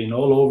 being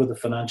all over the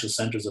financial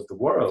centers of the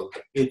world,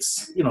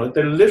 it's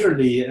they're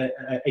literally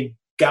a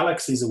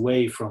galaxies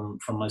away from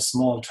my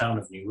small town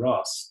of New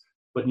Ross.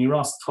 But New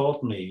Ross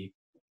taught me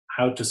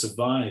how to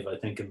survive, I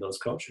think, in those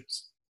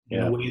cultures in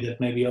a way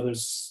that maybe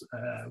others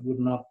would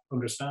not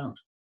understand.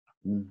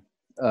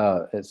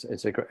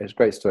 It's a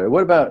great story.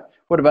 What about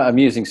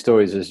amusing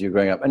stories as you're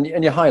growing up, and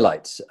your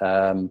highlights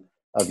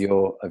of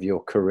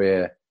your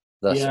career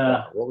thus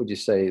far? What would you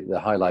say the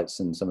highlights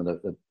and some of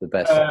the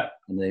best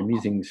and the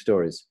amusing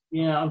stories?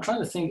 I'm trying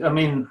to think. I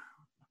mean,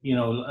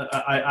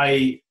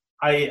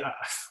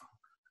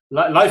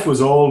 life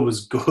was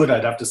always good,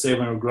 I'd have to say,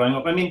 when we were growing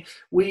up. I mean,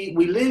 we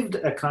lived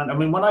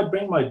when I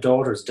bring my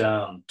daughters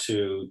down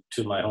to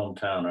my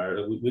hometown,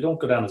 or we don't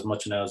go down as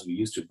much now as we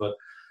used to, but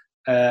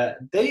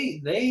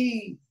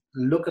they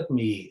look at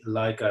me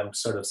like I'm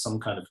sort of some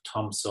kind of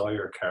Tom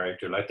Sawyer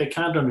character. Like, they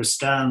can't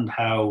understand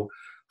how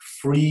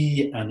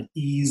free and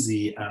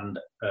easy and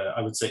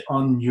I would say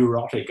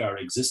unneurotic our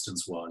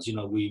existence was.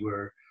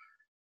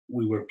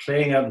 We were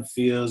playing out in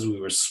fields, we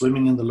were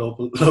swimming in the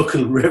local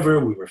river,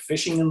 we were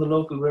fishing in the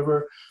local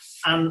river,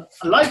 and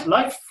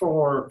life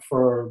for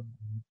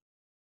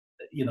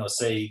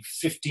say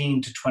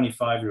 15 to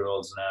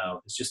 25-year-olds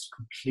now is just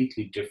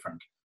completely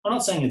different. I'm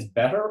not saying it's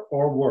better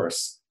or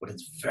worse, but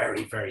it's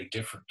very, very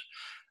different.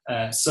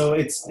 So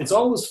it's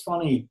always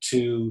funny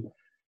to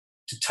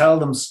tell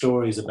them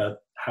stories about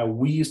how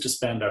we used to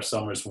spend our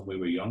summers when we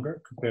were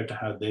younger compared to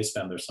how they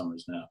spend their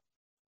summers now.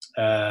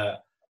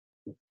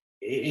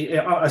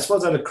 I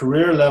suppose at a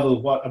career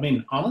level,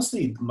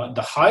 honestly,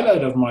 the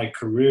highlight of my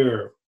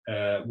career,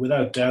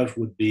 without doubt,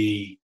 would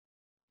be,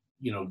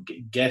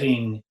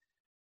 getting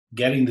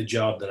the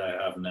job that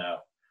I have now.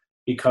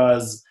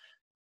 because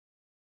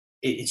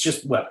it's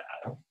just, well,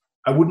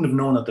 I wouldn't have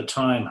known at the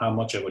time how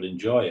much I would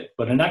enjoy it.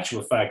 But in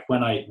actual fact,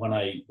 when I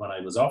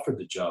was offered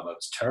the job, I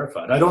was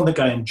terrified. I don't think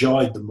I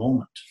enjoyed the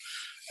moment.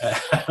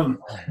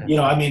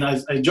 I mean, I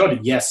enjoyed it,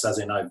 yes, as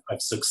in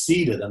I've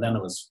succeeded, and then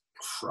it was,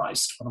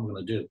 Christ, what am I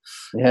going to do?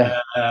 Yeah.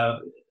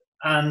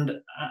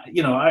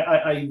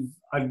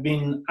 I've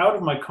been out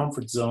of my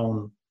comfort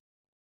zone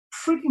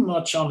pretty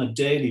much on a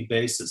daily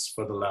basis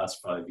for the last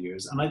 5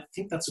 years. And I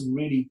think that's a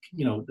really,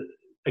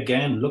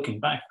 again, looking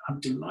back, I'm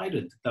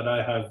delighted that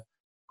I have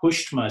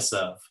pushed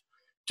myself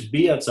to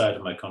be outside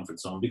of my comfort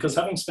zone, because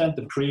having spent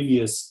the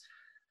previous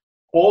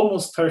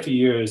almost 30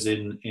 years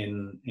in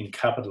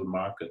capital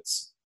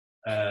markets,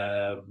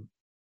 I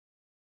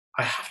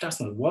have to ask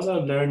them, was I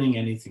learning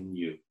anything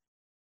new?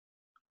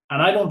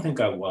 And I don't think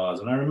I was.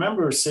 And I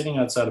remember sitting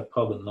outside a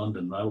pub in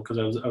London, because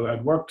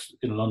I'd worked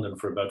in London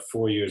for about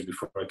 4 years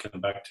before I came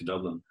back to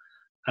Dublin.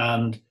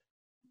 And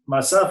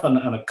myself and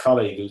a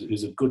colleague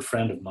who's a good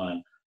friend of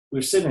mine, we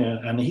were sitting there,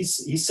 and he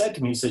said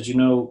to me, he said,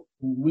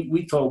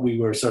 we thought we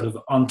were sort of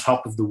on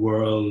top of the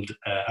world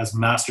as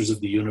masters of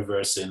the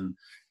universe in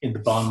the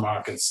bond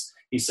markets.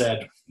 He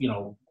said,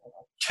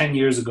 10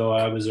 years ago,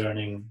 I was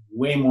earning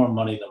way more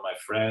money than my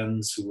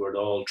friends who were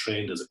all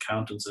trained as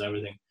accountants and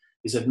everything.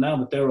 He said, now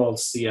that they're all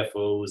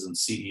CFOs and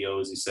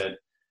CEOs, he said,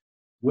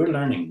 we're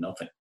learning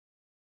nothing.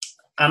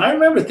 And I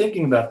remember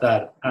thinking about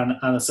that, and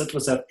I said to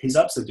myself, he's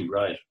absolutely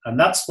right. And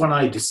that's when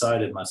I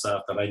decided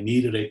myself that I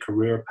needed a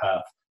career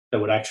path that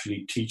would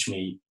actually teach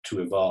me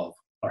to evolve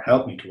or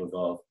help me to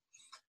evolve.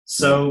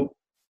 So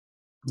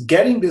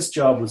getting this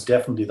job was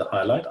definitely the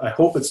highlight. I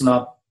hope it's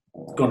not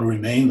going to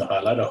remain the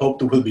highlight. I hope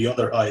there will be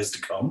other highs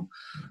to come.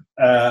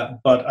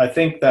 But I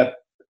think that,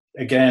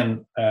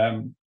 again,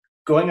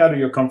 going out of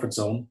your comfort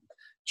zone,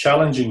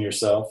 challenging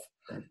yourself,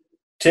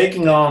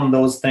 taking on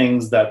those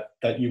things that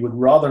you would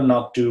rather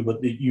not do,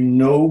 but that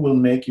will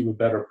make you a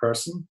better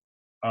person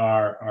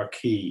are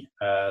key.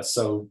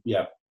 So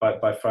yeah,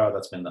 by far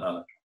that's been the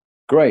highlight.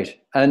 Great.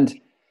 And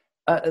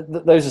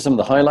those are some of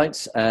the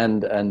highlights,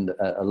 and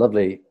a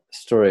lovely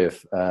story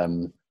of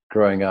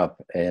growing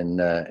up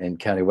in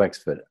County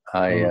Wexford.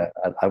 I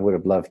would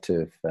have loved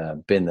to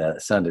have been there.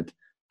 It sounded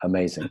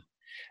amazing.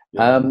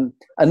 Yeah.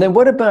 And then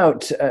what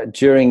about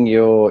during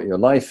your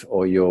life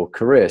or your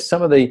career,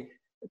 some of the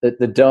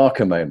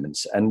darker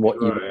moments, and what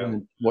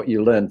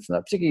you learned from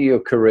that, particularly your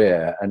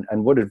career,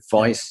 and what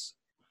advice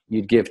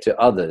you'd give to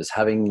others,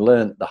 having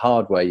learned the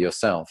hard way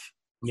yourself?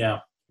 Yeah.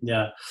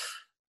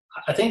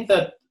 I think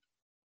that,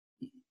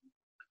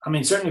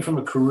 certainly from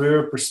a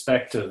career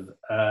perspective,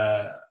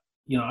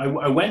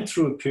 I went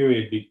through a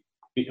period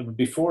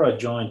before I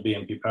joined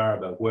BNP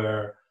Paribas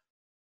where,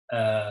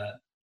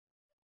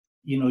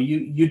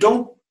 you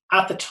don't,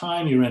 at the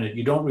time you're in it,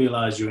 you don't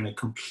realize you're in a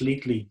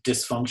completely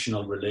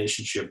dysfunctional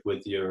relationship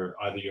with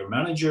either your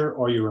manager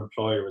or your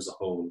employer as a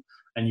whole.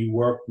 And you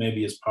work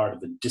maybe as part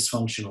of a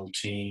dysfunctional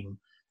team.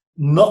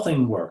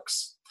 Nothing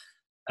works.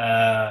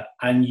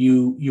 And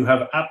you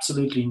have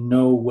absolutely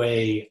no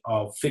way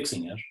of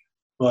fixing it.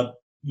 But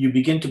you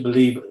begin to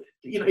believe,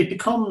 it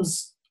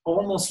becomes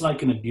almost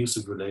like an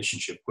abusive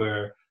relationship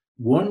where,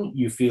 one,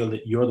 you feel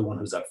that you're the one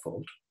who's at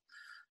fault.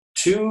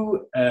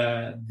 Two,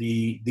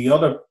 the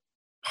other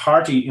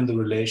party in the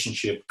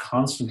relationship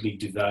constantly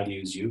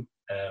devalues you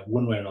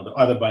one way or another,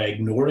 either by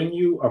ignoring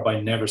you or by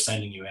never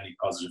sending you any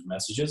positive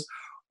messages,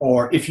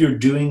 or if you're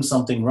doing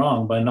something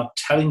wrong, by not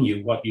telling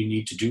you what you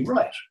need to do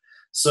right.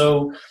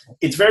 So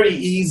it's very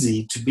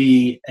easy to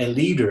be a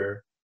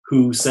leader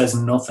who says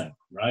nothing,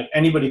 right?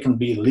 Anybody can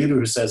be a leader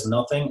who says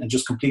nothing and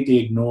just completely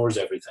ignores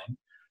everything,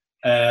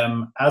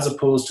 as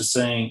opposed to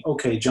saying,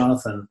 okay,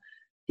 Jonathan,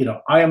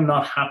 I am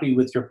not happy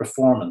with your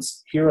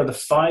performance. Here are the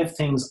 5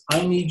 things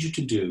I need you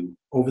to do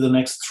over the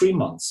next 3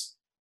 months.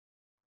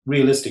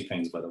 Realistic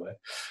things, by the way.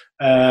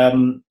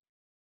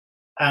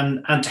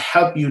 And to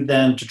help you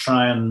then to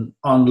try and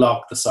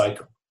unlock the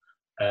cycle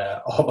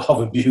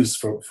of abuse,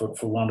 for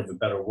want of a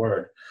better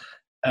word.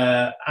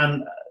 So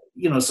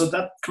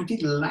that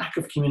complete lack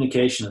of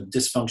communication and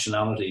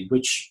dysfunctionality,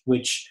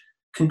 which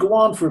can go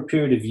on for a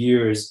period of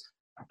years,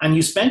 and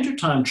you spend your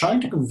time trying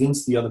to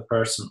convince the other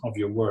person of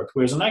your worth.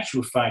 Whereas in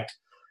actual fact,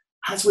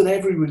 as with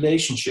every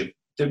relationship,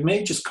 there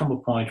may just come a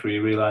point where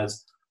you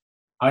realize,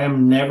 I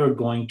am never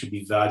going to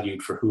be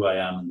valued for who I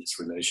am in this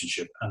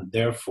relationship. And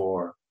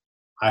therefore,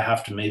 I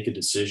have to make a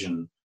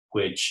decision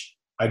which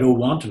I don't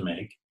want to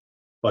make,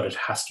 but it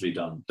has to be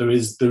done. There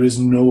is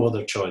no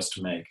other choice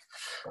to make.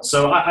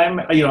 So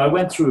I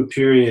went through a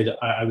period,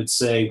 I would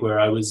say, where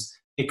I was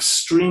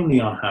extremely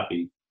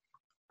unhappy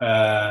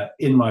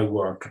in my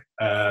work,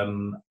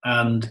 and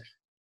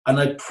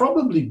I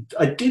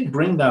did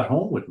bring that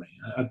home with me.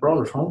 I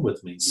brought it home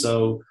with me.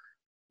 So,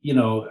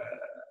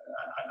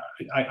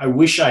 I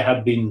wish I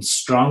had been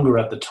stronger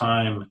at the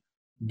time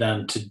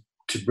than to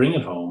bring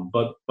it home.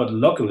 But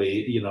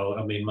luckily,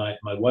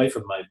 my wife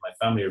and my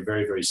family are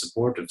very, very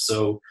supportive.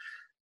 So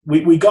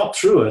we got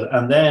through it.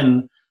 And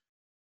then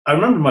I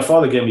remember my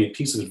father gave me a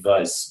piece of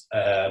advice,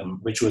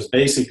 which was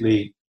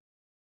basically,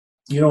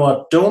 you know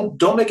what,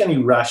 don't make any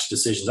rash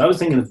decisions. I was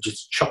thinking of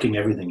just chucking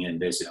everything in,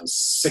 basically. I was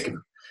sick of it.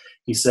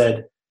 He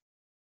said,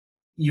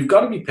 you've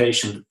got to be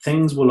patient.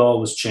 Things will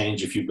always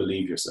change if you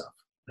believe yourself.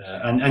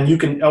 And you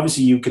can,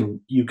 obviously you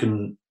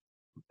can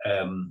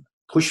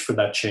push for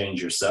that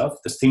change yourself.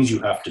 There's things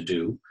you have to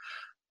do.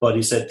 But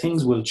he said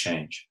things will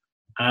change.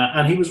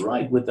 And he was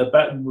right.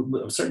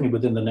 Certainly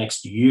within the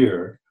next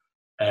year,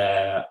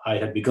 I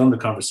had begun the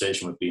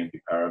conversation with BNP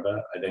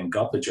Paribas. I then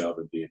got the job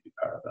at BNP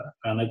Paribas.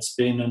 And it's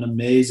been an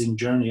amazing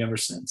journey ever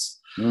since.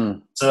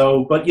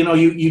 So, but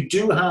you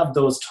do have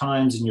those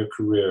times in your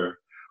career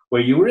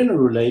where you were in a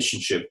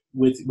relationship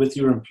with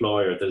your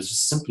employer that is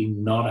just simply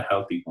not a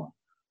healthy one.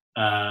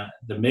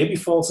 There may be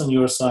faults on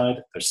your side.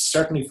 There's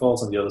certainly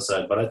faults on the other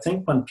side. But I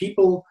think when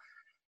people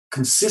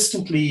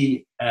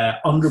consistently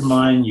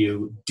undermine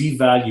you,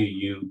 devalue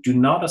you, do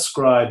not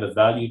ascribe a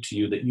value to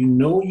you that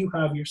you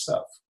have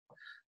yourself,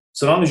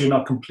 so long as you're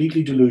not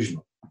completely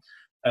delusional,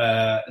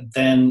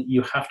 then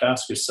you have to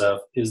ask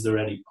yourself, is there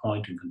any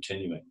point in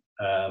continuing?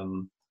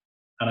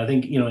 And I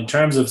think, in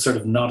terms of sort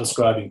of not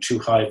ascribing too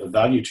high of a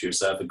value to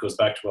yourself, it goes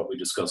back to what we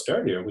discussed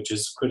earlier, which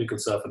is critical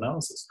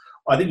self-analysis.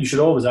 I think you should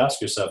always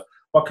ask yourself,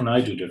 what can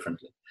I do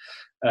differently?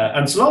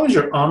 And so long as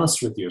you're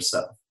honest with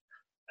yourself,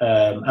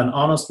 and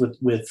honest with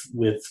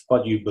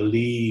what you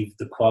believe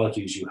the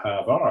qualities you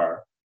have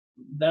are,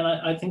 then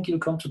I think you'll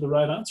come to the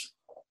right answer.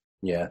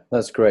 Yeah,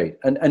 that's great.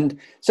 And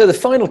so the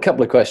final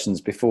couple of questions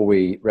before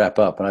we wrap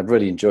up, and I've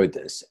really enjoyed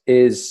this,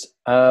 is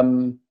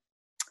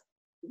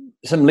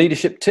some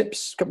leadership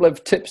tips, a couple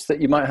of tips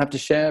that you might have to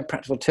share,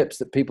 practical tips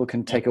that people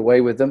can take away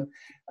with them.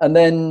 And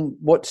then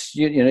what's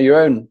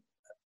your own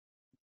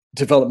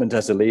development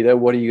as a leader?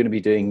 What are you going to be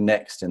doing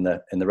next in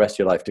the rest of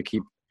your life to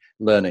keep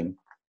learning,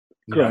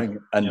 growing,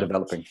 and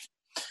developing?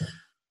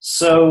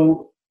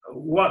 So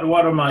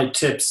what are my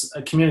tips?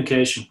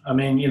 Communication. I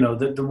mean,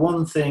 the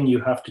one thing you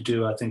have to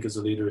do, I think, as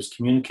a leader is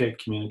communicate.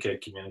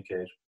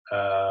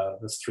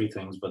 That's three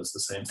things, but it's the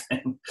same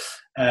thing.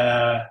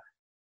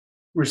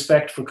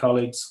 Respect for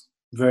colleagues,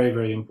 very,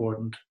 very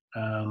important.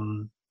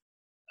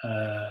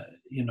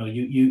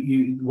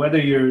 You whether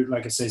you're,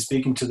 like I say,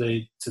 speaking to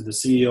the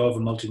CEO of a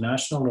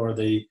multinational or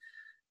the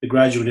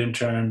graduate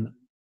intern,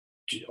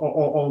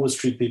 always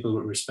treat people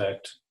with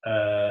respect.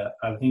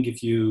 I think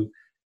if you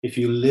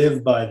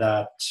live by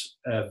that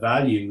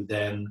value,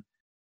 then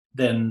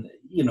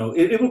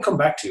it will come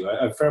back to you.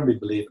 I firmly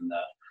believe in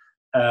that.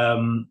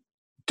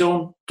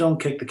 Don't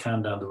kick the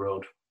can down the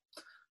road.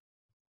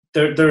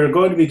 There are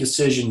going to be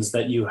decisions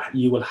that you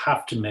will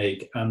have to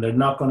make, and they're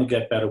not going to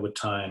get better with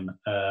time.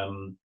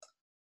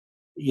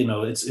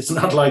 It's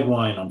not like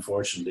wine,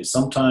 unfortunately.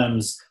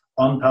 Sometimes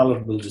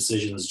unpalatable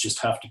decisions just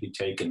have to be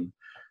taken.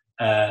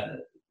 There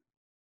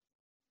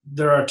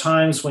are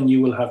times when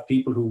you will have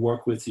people who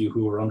work with you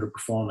who are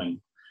underperforming.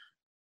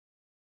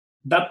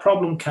 That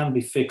problem can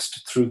be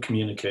fixed through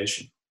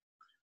communication.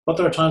 But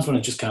there are times when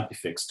it just can't be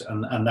fixed.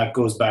 And that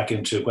goes back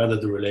into whether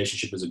the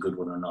relationship is a good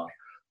one or not.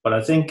 But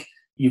I think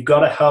you've got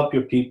to help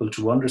your people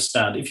to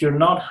understand. If you're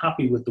not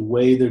happy with the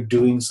way they're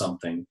doing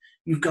something,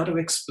 you've got to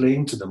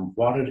explain to them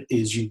what it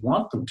is you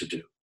want them to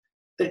do.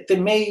 They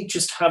may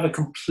just have a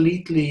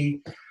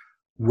completely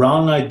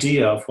wrong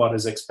idea of what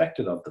is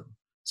expected of them.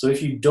 So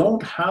if you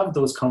don't have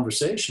those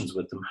conversations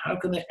with them, how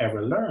can they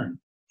ever learn?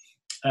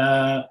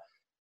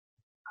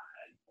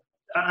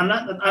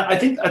 I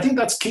think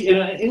that's key.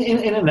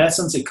 In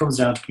essence, it comes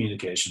down to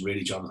communication,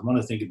 really, Jonathan. When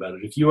I think about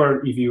it, if you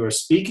are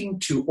speaking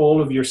to all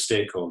of your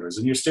stakeholders,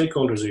 and your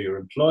stakeholders are your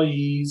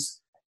employees,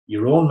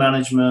 your own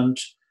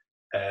management,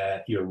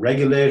 your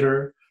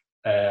regulator,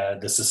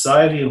 the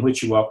society in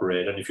which you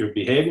operate, and if you're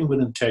behaving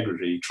with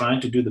integrity, trying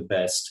to do the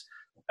best,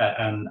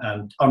 and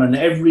on an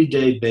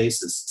everyday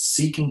basis,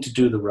 seeking to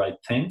do the right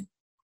thing,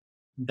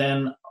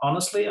 then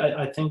honestly,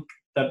 I think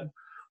that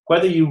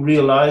whether you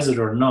realize it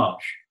or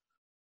not,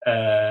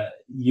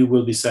 you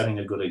will be setting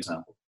a good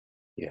example.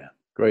 Yeah,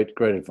 great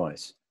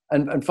advice.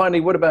 And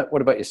finally, what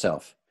about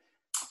yourself?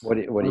 What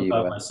do you?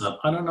 Myself?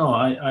 I don't know.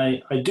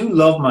 I do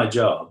love my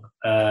job.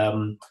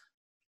 I'm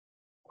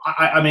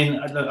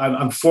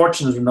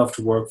fortunate enough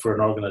to work for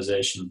an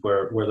organization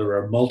where there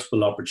are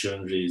multiple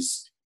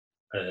opportunities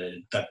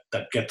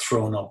that get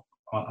thrown up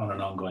on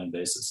an ongoing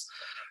basis.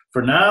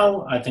 For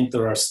now, I think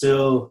there are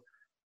still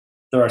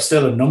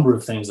a number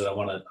of things that I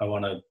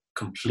want to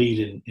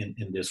complete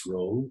in this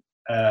role.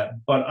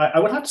 But I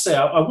would have to say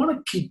I want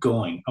to keep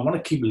going. I want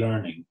to keep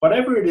learning.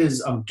 Whatever it is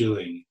I'm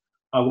doing,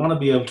 I want to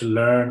be able to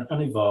learn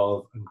and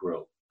evolve and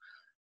grow.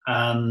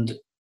 And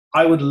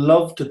I would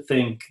love to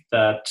think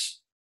that,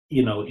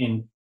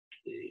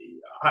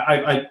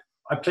 I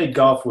played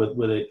golf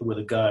with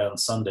a guy on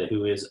Sunday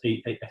who is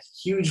a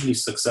hugely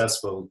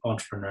successful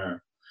entrepreneur,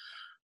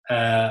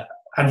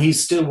 and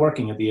he's still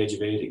working at the age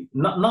of 80.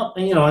 Not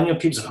and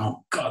people say,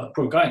 "Oh God, the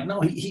poor guy."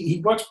 No,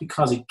 he works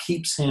because it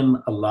keeps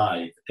him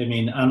alive. I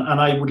mean,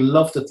 and I would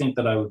love to think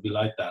that I would be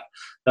like that.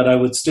 That I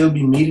would still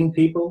be meeting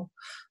people,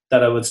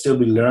 that I would still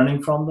be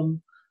learning from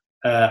them,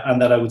 and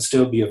that I would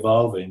still be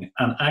evolving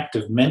and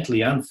active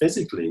mentally and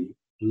physically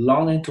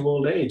long into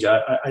old age.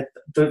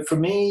 For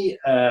me,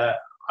 I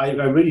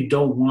really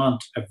don't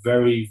want a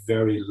very,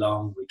 very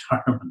long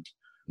retirement.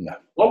 No.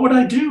 What would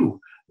I do?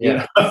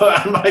 Yeah.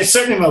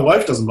 Certainly my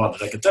wife doesn't want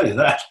it, I can tell you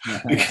that.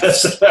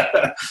 Because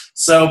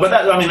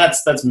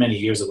that's many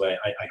years away,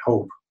 I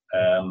hope.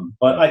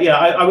 But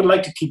I would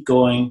like to keep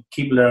going,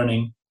 keep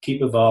learning,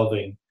 keep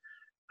evolving,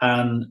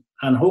 and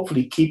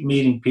hopefully keep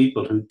meeting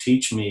people who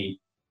teach me,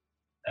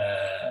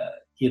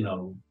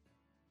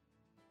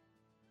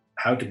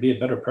 how to be a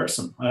better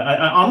person. I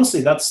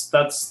honestly, that's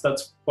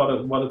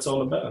what it's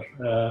all about.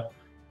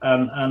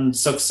 And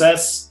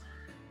success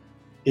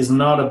is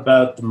not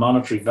about the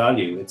monetary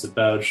value. It's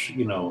about,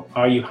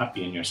 are you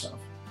happy in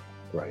yourself?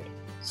 Right.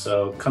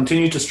 So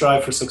continue to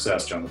strive for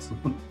success,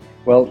 Jonathan.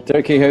 Well,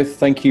 Derek Kehoe,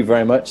 thank you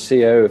very much,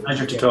 CEO of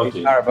Pleasure to talk to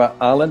you. Paribas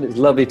Ireland. It's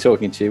lovely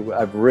talking to you.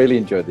 I've really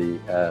enjoyed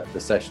the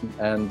session,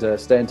 and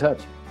stay in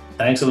touch.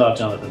 Thanks a lot,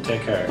 Jonathan.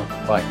 Take care.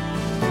 Bye.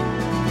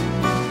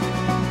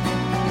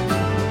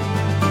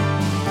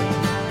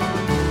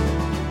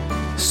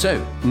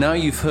 So now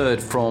you've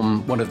heard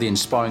from one of the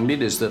inspiring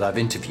leaders that I've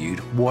interviewed.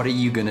 What are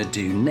you going to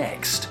do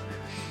next?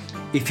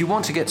 If you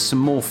want to get some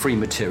more free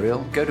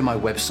material, go to my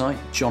website,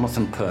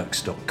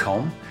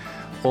 jonathanperks.com,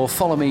 or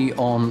follow me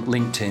on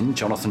LinkedIn,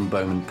 Jonathan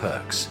Bowman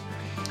Perks.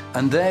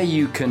 And there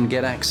you can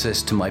get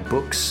access to my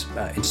books,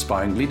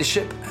 Inspiring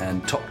Leadership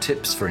and Top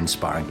Tips for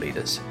Inspiring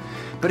Leaders.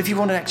 But if you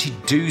want to actually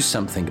do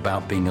something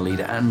about being a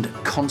leader and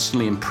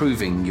constantly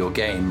improving your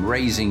game,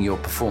 raising your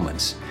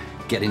performance,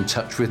 get in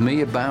touch with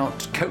me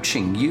about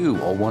coaching you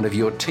or one of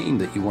your team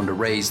that you want to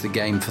raise the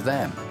game for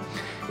them.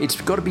 It's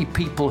got to be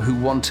people who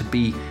want to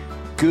be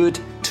good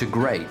to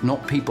great,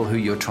 not people who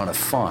you're trying to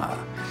fire.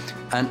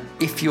 And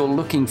if you're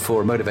looking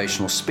for a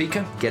motivational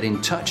speaker, get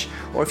in touch.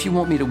 Or if you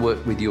want me to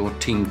work with your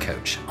team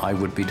coach, I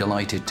would be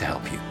delighted to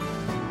help you.